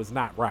rapper was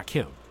not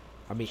Rakim.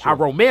 I mean, I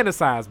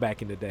romanticized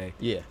back in the day.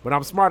 Yeah. But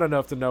I'm smart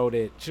enough to know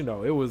that, you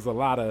know, it was a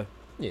lot of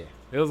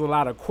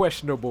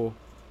questionable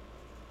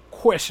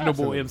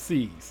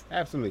MCs.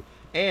 Absolutely.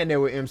 And there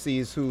were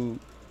MCs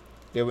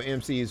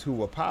who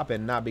were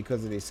popping not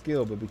because of their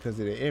skill, but because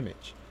of their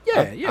image.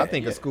 I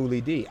think of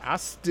Schoolie D. I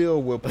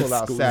still will pull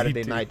out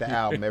Saturday Night the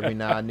album every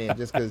now and then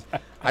just because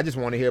I just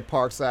want to hear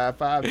Parkside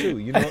 5 too.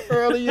 You know,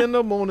 early in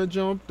the morning,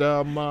 jumped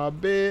out my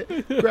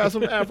bed, grabbed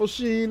some Afro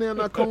Sheen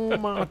and I comb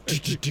my.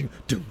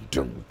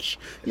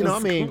 You know, I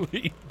mean,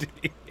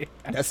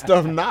 that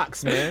stuff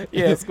knocks, man.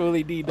 Yeah,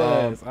 Schoolie D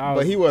does.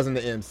 But he wasn't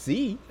the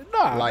MC.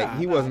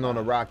 He wasn't on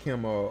the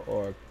Rakim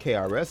or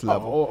KRS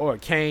level. Or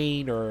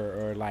Kane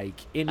or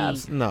like any.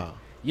 No.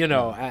 You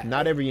know.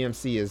 Not every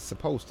MC is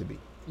supposed to be.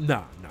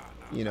 No.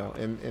 You know,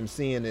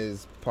 MCing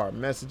is part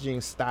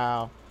messaging,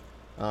 style,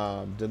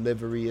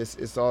 delivery.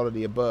 It's all of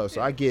the above.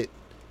 So I get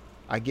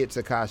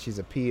Tekashi's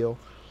appeal.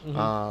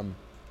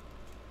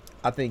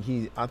 I think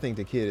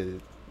the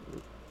kid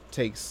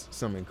takes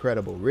some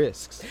incredible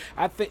risks.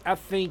 I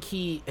think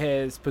he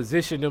has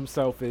positioned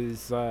himself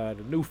as the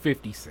new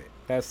 50 Cent.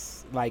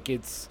 That's like,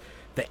 it's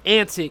the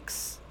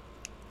antics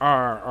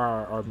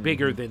are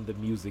bigger than the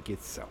music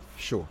itself.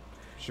 Sure.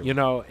 You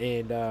know,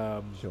 and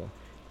sure.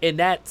 And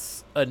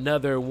that's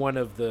another one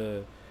of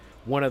the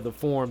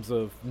forms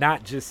of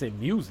not just in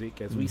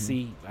music, as we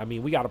see. I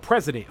mean, we got a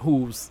president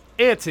whose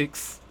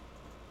antics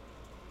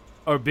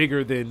are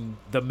bigger than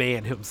the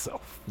man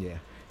himself. Yeah.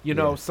 You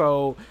know,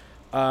 so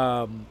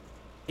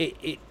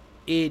it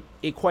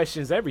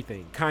questions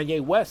everything. Kanye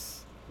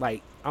West,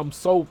 like, I'm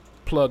so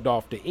plugged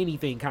off to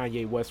anything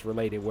Kanye West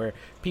related where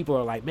people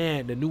are like,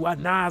 man, the new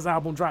Nas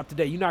album dropped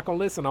today. You're not gonna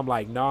listen? I'm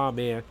like, nah,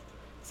 man.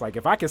 It's like,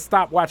 if I can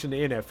stop watching the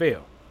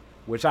NFL,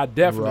 which I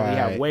definitely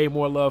have way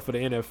more love for the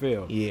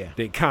NFL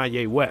than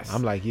Kanye West.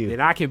 I'm like you. Then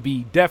I can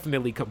be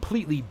definitely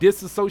completely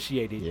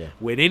disassociated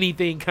with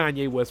anything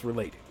Kanye West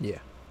related. Yeah.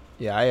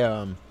 Yeah,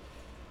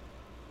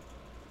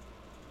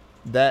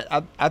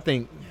 I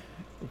think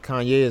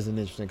Kanye is an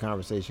interesting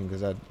conversation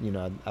because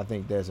I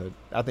think that's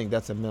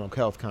a mental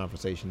health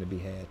conversation to be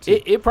had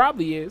too. It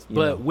probably is,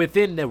 but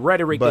within the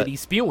rhetoric that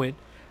he's spewing,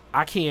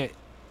 I can't.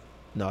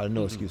 No, there's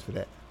no excuse for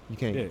that. You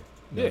can't.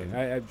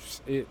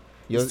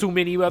 There's too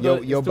many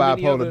other. Your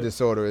bipolar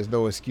disorder is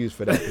no excuse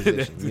for that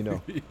position. You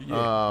know.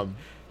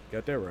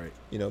 Got that right.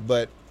 You know,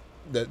 but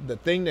the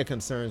thing that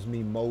concerns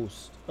me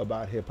most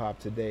about hip hop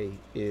today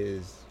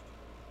is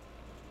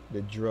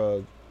the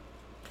drug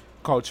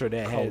culture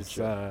that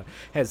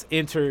has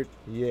entered.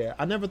 Yeah,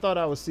 I never thought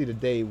I would see the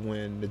day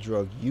when the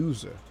drug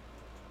user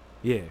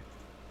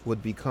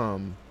would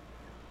become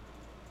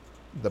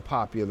the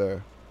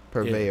popular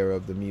purveyor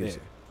of the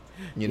music.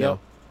 You know,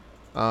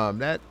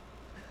 that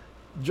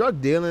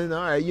drug dealing,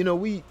 all right, you know,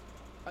 we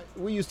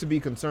used to be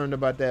concerned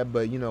about that,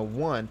 but you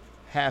know,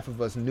 half of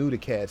us knew the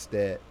cats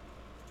that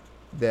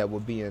were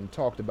being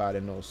talked about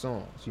in those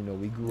songs. You know,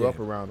 we grew up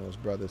around those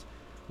brothers.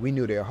 We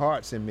knew their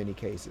hearts in many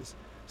cases.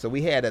 So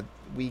we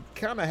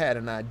kind of had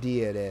an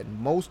idea that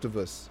most of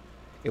us,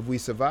 if we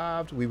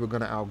survived, we were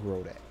going to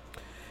outgrow that.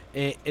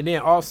 And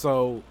then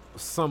also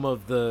some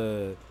of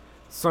the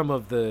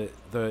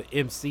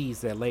MCs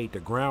that laid the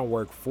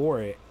groundwork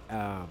for it.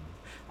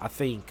 I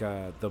think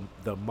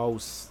the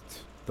most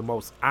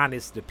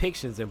honest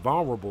depictions and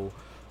vulnerable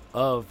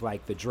of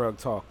like the drug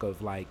talk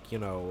of like, you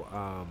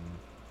know,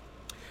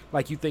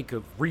 like you think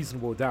of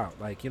Reasonable Doubt,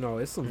 like, you know,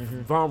 it's some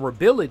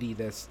vulnerability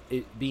that's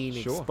being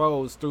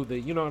exposed through the,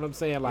 you know what I'm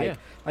saying, like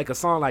like a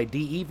song like D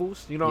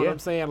Evils, you know what I'm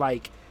saying,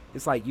 like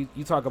it's like you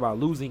talk about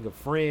losing a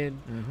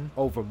friend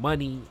over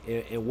money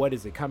and what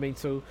is it coming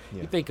to.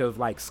 You think of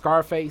like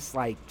Scarface,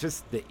 like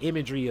just the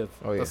imagery of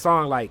a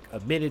song like A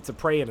Minute to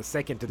Pray and a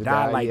Second to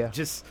Die, like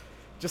just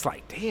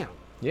like damn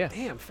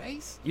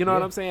face, you know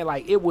what I'm saying,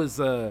 like it was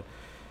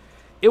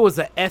it was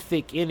an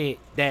ethic in it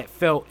that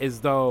felt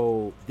as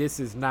though this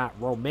is not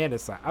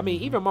romanticized. I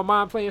mean, even my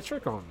mom playing a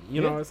trick on me.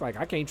 You know, it's like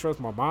I can't trust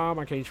my mom.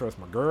 I can't trust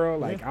my girl.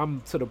 Like I'm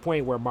to the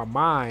point where my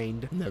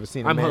mind, Never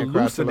seen a I'm man cry till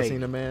I hallucinating.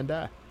 seen a man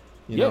die.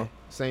 You know,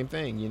 same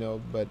thing. You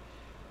know, but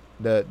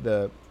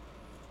the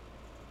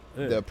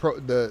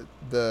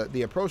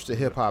approach to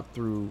hip hop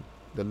through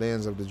the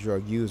lens of the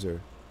drug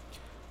user,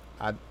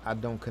 I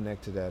don't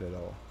connect to that at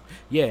all.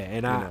 Yeah,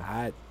 and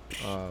I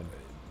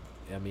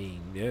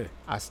mean, yeah,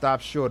 I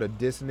stopped short of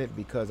dissing it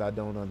because I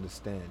don't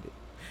understand it.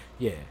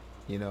 yeah.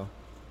 You know,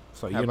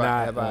 So have you're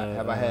I, not.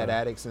 have I had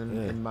addicts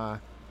in my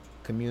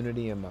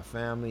community and my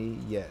family?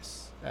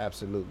 Yes,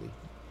 absolutely.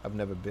 I've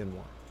never been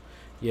one.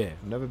 Yeah,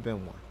 Never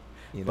been one.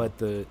 You know? but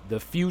the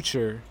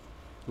future,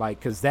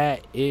 like, cause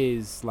that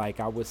is like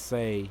I would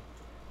say,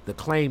 the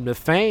claim to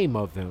fame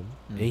of him,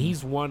 and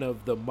he's one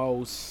of the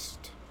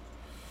most.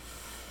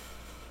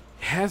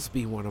 Has to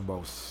be one of the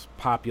most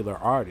popular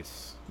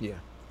artists yeah,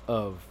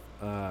 of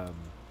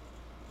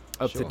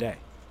Sure. today.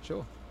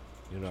 sure.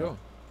 You know. Sure.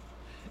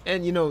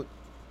 And you know,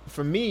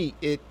 for me,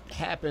 it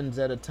happens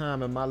at a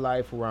time in my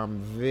life where I'm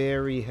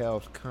very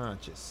health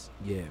conscious.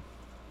 Yeah.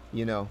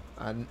 You know,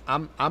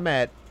 I'm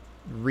at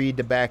read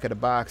the back of the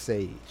box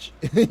age.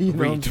 You know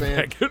what I'm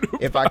saying?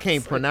 If I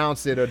can't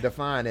pronounce it or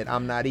define it,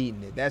 I'm not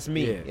eating it. That's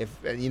me. Yeah. If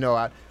you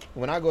know,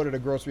 when I go to the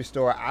grocery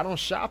store, I don't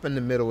shop in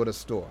the middle of the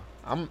store.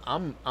 I'm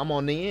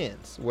on the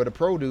ends where the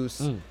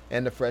produce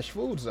and the fresh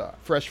foods are.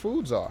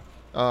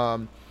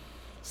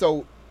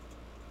 So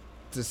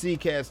to see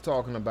cats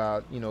talking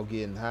about, you know,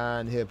 getting high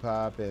in hip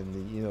hop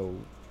and, you know,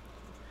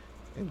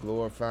 and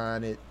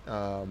glorifying it,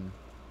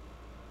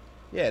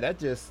 yeah,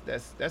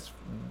 that's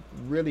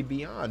really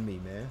beyond me,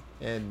 man.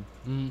 And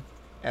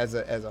as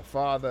a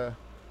father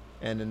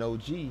and an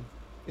OG,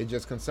 it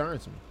just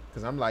concerns me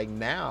because I'm like,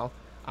 now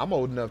I'm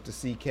old enough to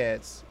see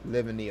cats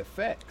living the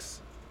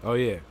effects Oh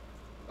yeah.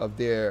 of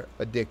their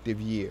addictive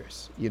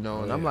years, you know.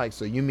 Oh, and I'm yeah. like,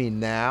 so you mean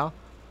now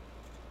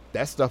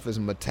that stuff is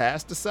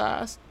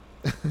metastasized?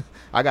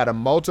 I gotta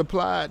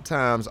multiply it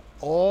times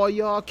all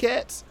y'all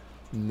cats?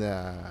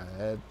 Nah,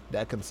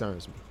 that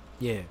concerns me,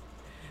 Yeah.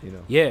 you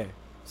know. Yeah.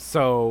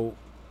 So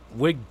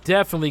we're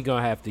definitely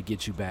gonna have to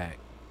get you back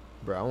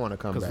Bro, I want to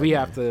come back. because we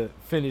have man. to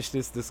finish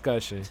this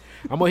discussion.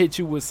 I'm gonna hit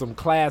you with some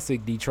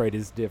classic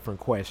Detroiters different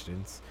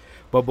questions.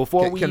 But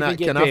before we even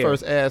get can there, I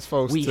first ask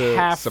folks we to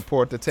have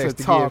support the Text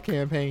to talk Give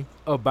campaign?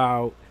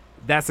 about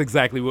that's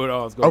exactly what I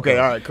was going. Okay,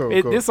 all right, cool.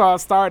 This all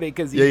started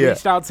because he Yeah,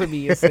 reached out to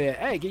me and said,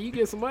 "Hey, can you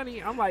get some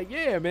money?" I'm like,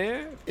 "Yeah,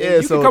 man. Yeah,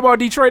 you so- can come on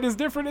Detroit is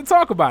different and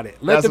talk about it.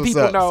 Let That's the what's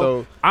people up. know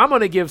So- I'm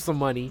gonna give some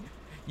money.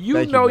 You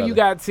Thank you, know you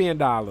brother. got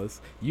 $10.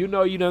 You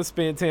know you done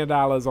spend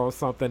 $10 on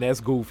something that's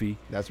goofy.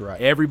 That's right.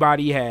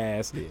 Everybody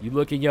has. Yeah. You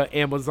look in your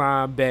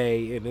Amazon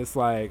Bay and it's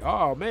like,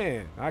 oh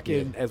man, I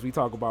can. As we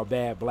talk about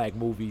bad black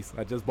movies,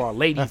 I just bought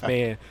Ladies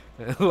Man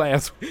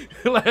last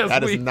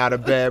That week. is not a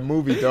bad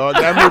movie, dog.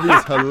 That movie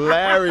is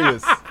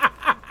hilarious.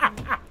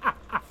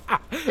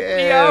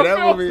 Yeah,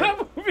 that movie.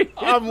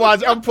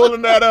 I'm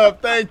pulling that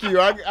up. Thank you.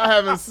 I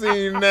haven't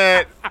seen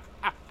that.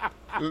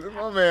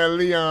 My man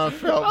Leon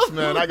Phelps,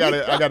 man. I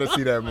gotta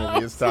see that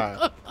movie. It's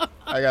time.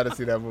 I gotta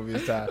see that movie.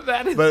 It's time.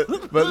 That is But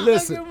a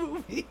listen.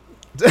 movie.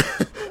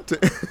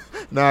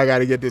 Now I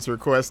gotta get this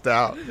request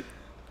out.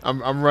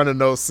 I'm running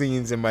those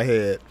scenes in my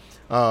head.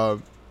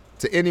 To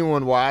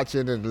anyone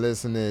watching and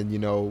listening, you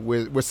know,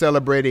 we're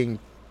celebrating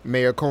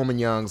Mayor Coleman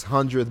Young's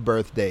 100th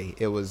birthday.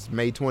 It was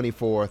May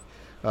 24th.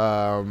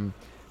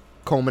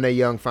 Coleman A.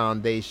 Young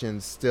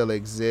Foundation still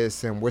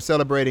exists, and we're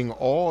celebrating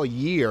all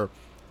year,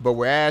 but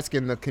we're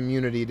asking the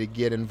community to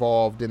get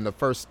involved in the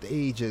first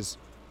stages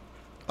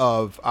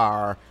of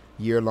our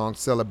year-long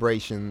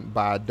celebration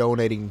by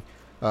donating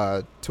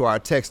to our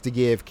Text to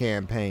Give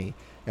campaign.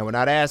 And we're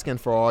not asking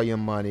for all your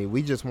money.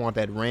 We just want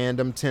that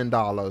random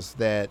 $10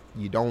 that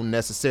you don't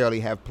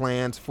necessarily have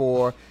plans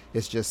for.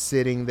 It's just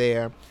sitting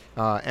there.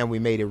 And we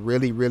made it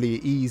really, really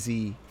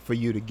easy for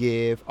you to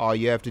give. All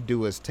you have to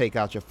do is take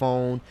out your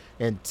phone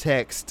and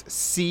text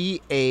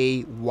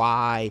CAYF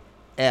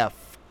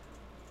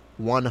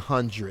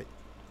 100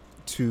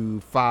 to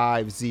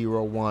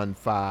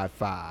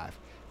 50155.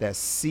 That's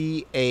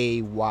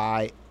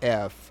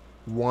CAYF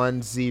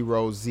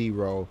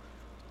 100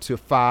 to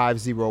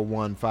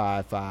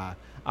 50155.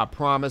 I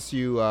promise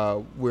you,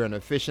 we're an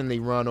efficiently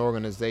run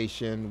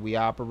organization. We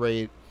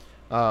run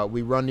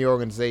the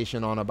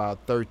organization on about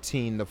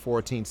 13 to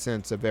 14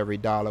 cents of every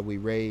dollar we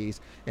raise,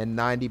 and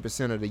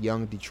 90% of the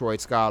young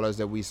Detroit scholars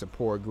that we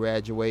support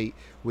graduate.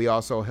 We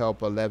also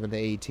help 11 to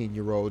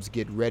 18-year-olds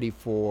get ready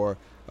for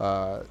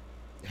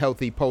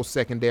healthy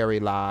post-secondary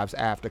lives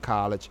after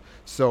college.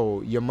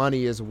 So your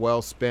money is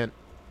well spent,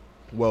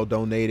 well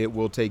donated.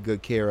 We'll take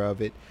good care of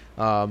it.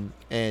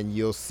 And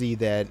you'll see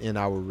that in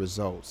our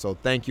results. So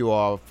thank you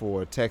all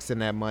for texting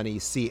that money,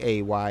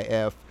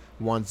 CAYF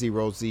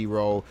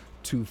 100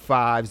 to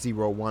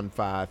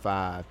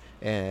 50155.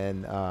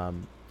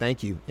 And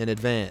thank you in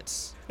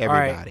advance,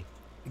 everybody. All right.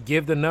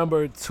 Give the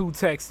number to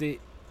text it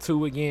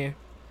to again.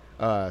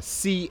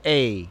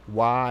 CAYF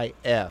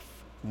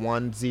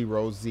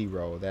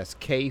 100. That's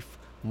CAFE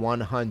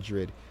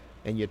 100.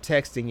 And you're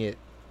texting it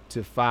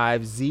to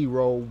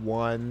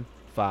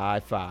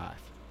 50155.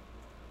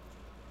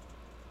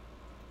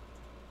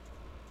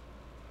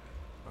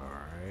 All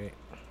right.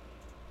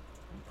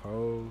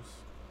 Compose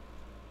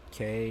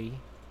K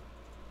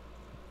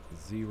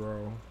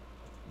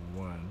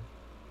 01.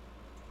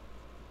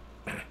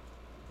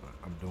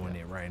 I'm doing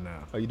it right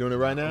now. Are you doing it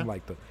right now? I'm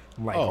like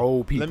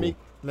old people.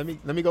 Let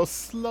me go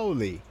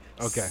slowly.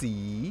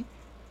 Okay.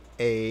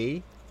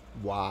 CAYF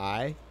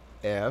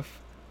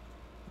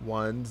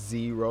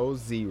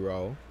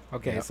 100.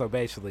 Okay, Yep. so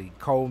basically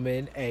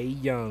Coleman A.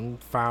 Young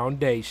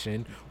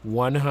Foundation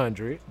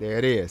 100. There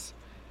it is.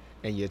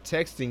 And you're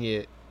texting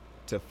it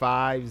to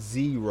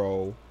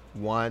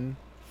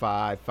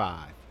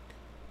 50155.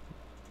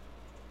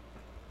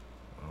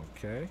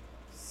 Okay.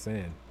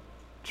 Send.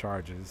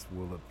 Charges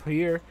will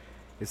appear.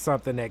 It's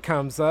something that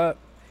comes up.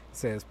 It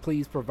says,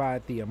 please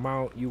provide the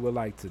amount you would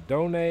like to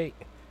donate.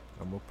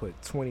 I'm going to put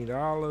 $20.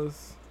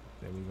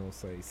 Then we're going to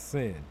say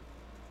send.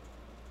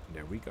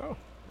 There we go.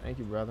 Thank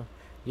you, brother.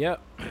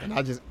 Yep. And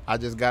I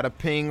just got a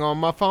ping on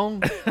my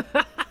phone.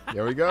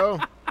 There we go.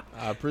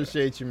 I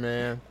appreciate you,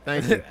 man.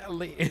 Thank you.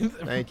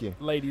 Thank you.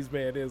 Ladies,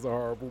 man, it is a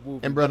horrible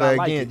movie. And brother, but I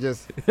like again, it.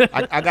 just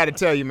I got to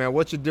tell you, man,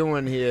 what you're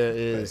doing here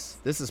is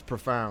this is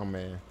profound,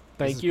 man.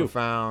 Thank this you. Is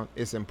profound.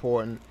 It's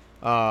important.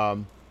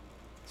 So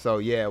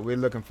yeah, we're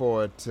looking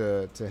forward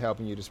to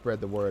helping you to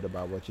spread the word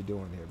about what you're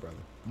doing here, brother.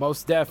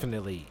 Most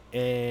definitely.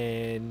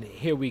 And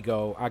here we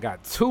go. I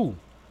got 2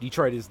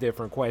 Detroit is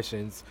Different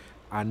questions.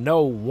 I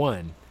know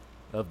one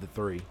of the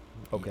 3.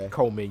 Okay.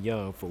 Coleman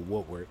Young for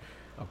Woodward.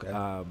 Okay.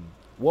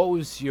 What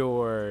was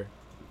your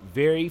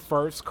very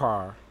first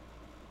car?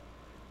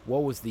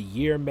 What was the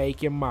year,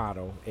 make, and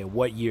model? And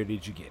what year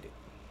did you get it?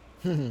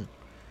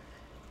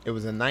 It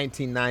was a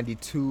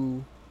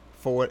 1992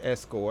 Ford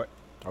Escort.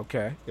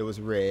 Okay. It was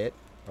red.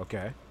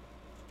 Okay.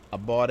 I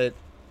bought it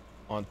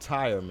on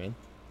Tireman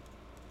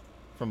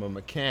from a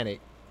mechanic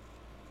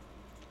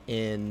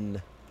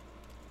in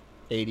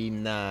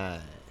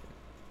 89.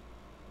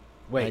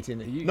 Wait.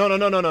 19 No, not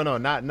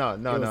no.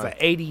 It was an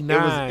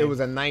 89. It was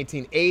a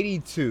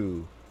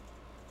 1982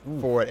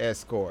 Ford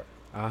Escort.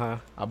 Uh-huh.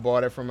 I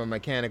bought it from a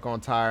mechanic on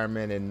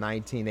Tireman in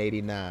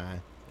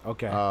 1989.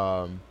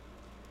 Okay.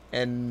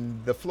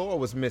 And the floor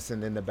was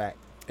missing in the back.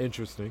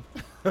 Interesting.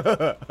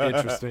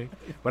 Interesting.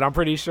 But I'm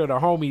pretty sure the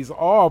homies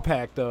all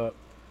packed up.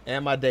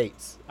 And my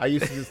dates. I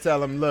used to just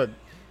tell them, look,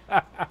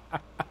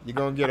 you're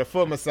going to get a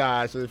foot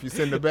massage if you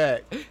send it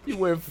back. You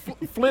went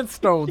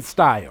Flintstone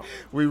style.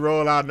 We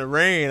roll out in the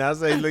rain. I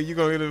say, look, you're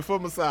going to get a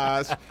foot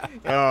massage.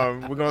 We're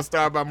going to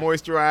start by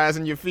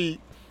moisturizing your feet.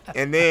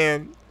 And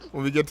then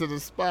when we get to the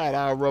spot,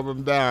 I'll rub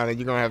them down and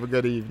you're going to have a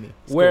good evening.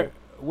 Where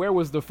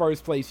was the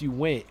first place you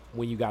went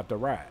when you got the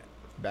ride?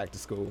 Back to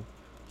school.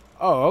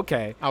 Oh,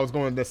 okay. I was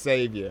going to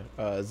Xavier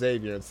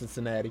in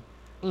Cincinnati.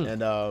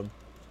 And I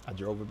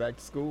drove it back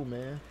to school,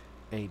 man.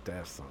 Ain't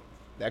that something?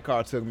 That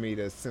car took me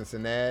to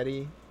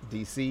Cincinnati,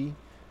 D.C.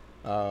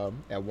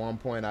 At one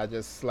point, I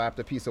just slapped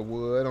a piece of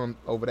wood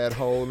over that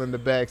hole in the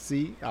back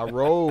seat. I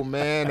rolled,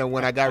 man, and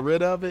when I got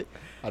rid of it,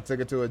 I took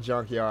it to a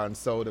junkyard and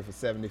sold it for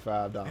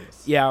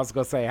 $75. Yeah, I was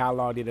going to say, how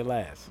long did it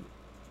last?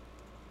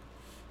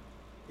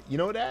 You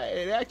know, that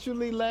it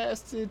actually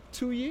lasted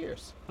 2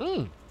 years.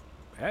 Yeah.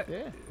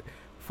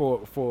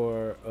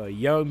 For a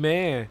young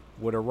man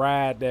with a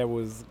ride that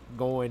was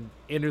going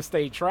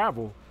interstate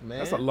travel, Man.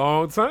 that's a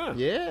long time.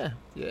 Yeah.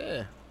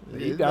 You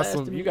It got lasted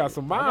some. me- You got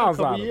some I got miles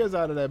a couple out of it. years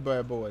out of that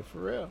bad boy, for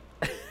real.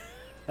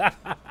 All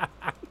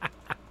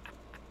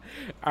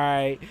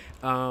right.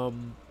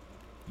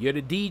 You're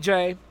the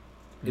DJ.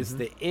 It's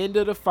the end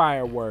of the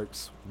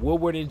fireworks.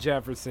 Woodward and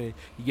Jefferson.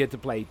 You get to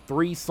play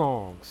 3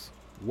 songs.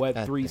 What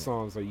That 3 thing.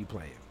 songs are you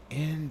playing?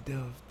 End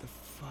of the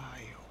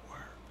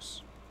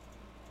fireworks.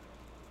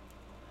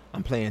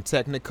 I'm playing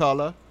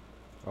Technicolor.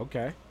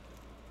 Okay.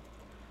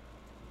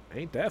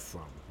 Ain't that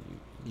something?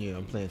 Yeah,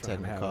 I'm playing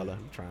trying to have- Technicolor.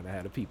 you trying to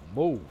have the people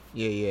move.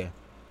 Yeah.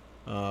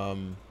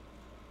 I'm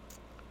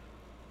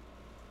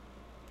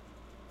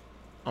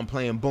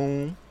playing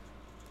Boom.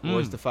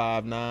 Royce the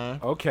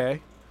 5'9". Okay.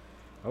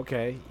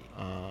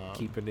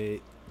 Keeping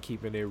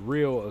it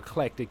real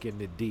eclectic in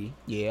the D.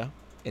 Yeah.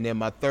 And then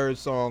my third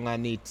song, I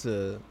need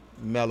to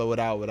mellow it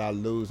out without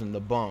losing the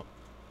bump.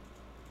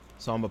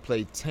 So I'm going to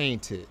play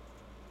Tainted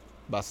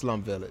by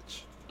Slum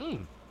Village.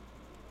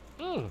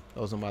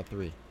 Those are my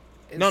 3.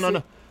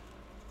 No.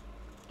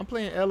 I'm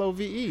playing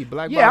LOVE,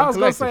 Black Yeah, I Bottom was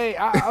gonna Collective. say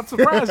I'm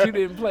surprised you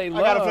didn't play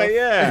Love. I gotta play,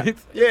 yeah,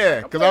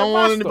 because I don't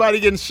want anybody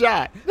getting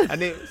shot.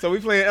 So we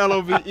playing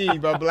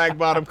LOVE by Black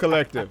Bottom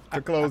Collective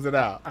to close it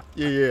out.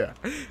 Yeah.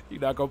 You're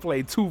not gonna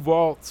play 2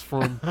 Vaults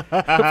from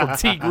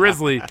T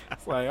Grizzly.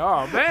 It's like,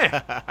 oh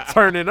man,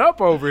 turning up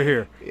over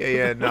here.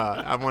 Yeah. No,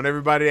 I want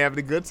everybody to have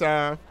a good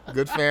time,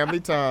 good family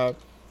time,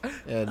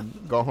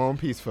 and go home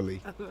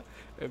peacefully.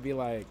 It'd be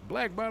like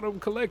Black Bottom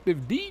Collective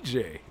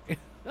DJ.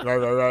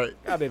 Right.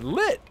 Got it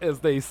lit, as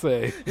they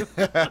say.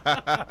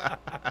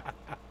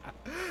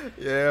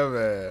 Yeah,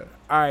 man.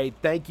 All right,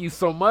 thank you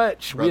so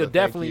much. Brother, We'll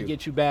definitely thank you.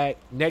 get you back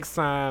next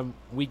time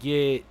we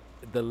get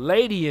the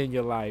lady in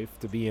your life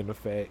to be in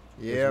effect.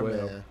 Yeah, as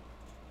well. man.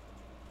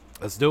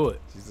 Let's do it.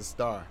 She's a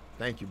star.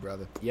 Thank you,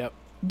 brother. Yep.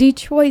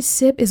 Detroit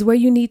Sip is where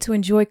you need to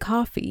enjoy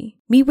coffee.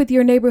 Meet with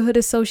your neighborhood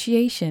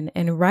association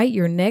and write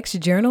your next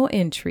journal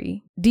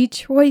entry.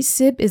 Detroit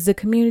Sip is the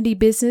community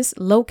business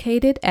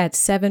located at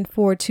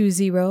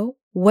 7420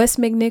 West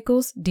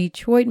McNichols,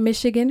 Detroit,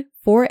 Michigan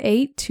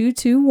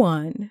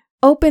 48221.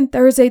 Open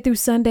Thursday through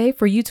Sunday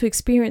for you to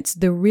experience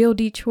the real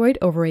Detroit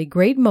over a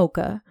great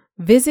mocha.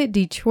 Visit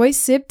Detroit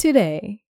Sip today.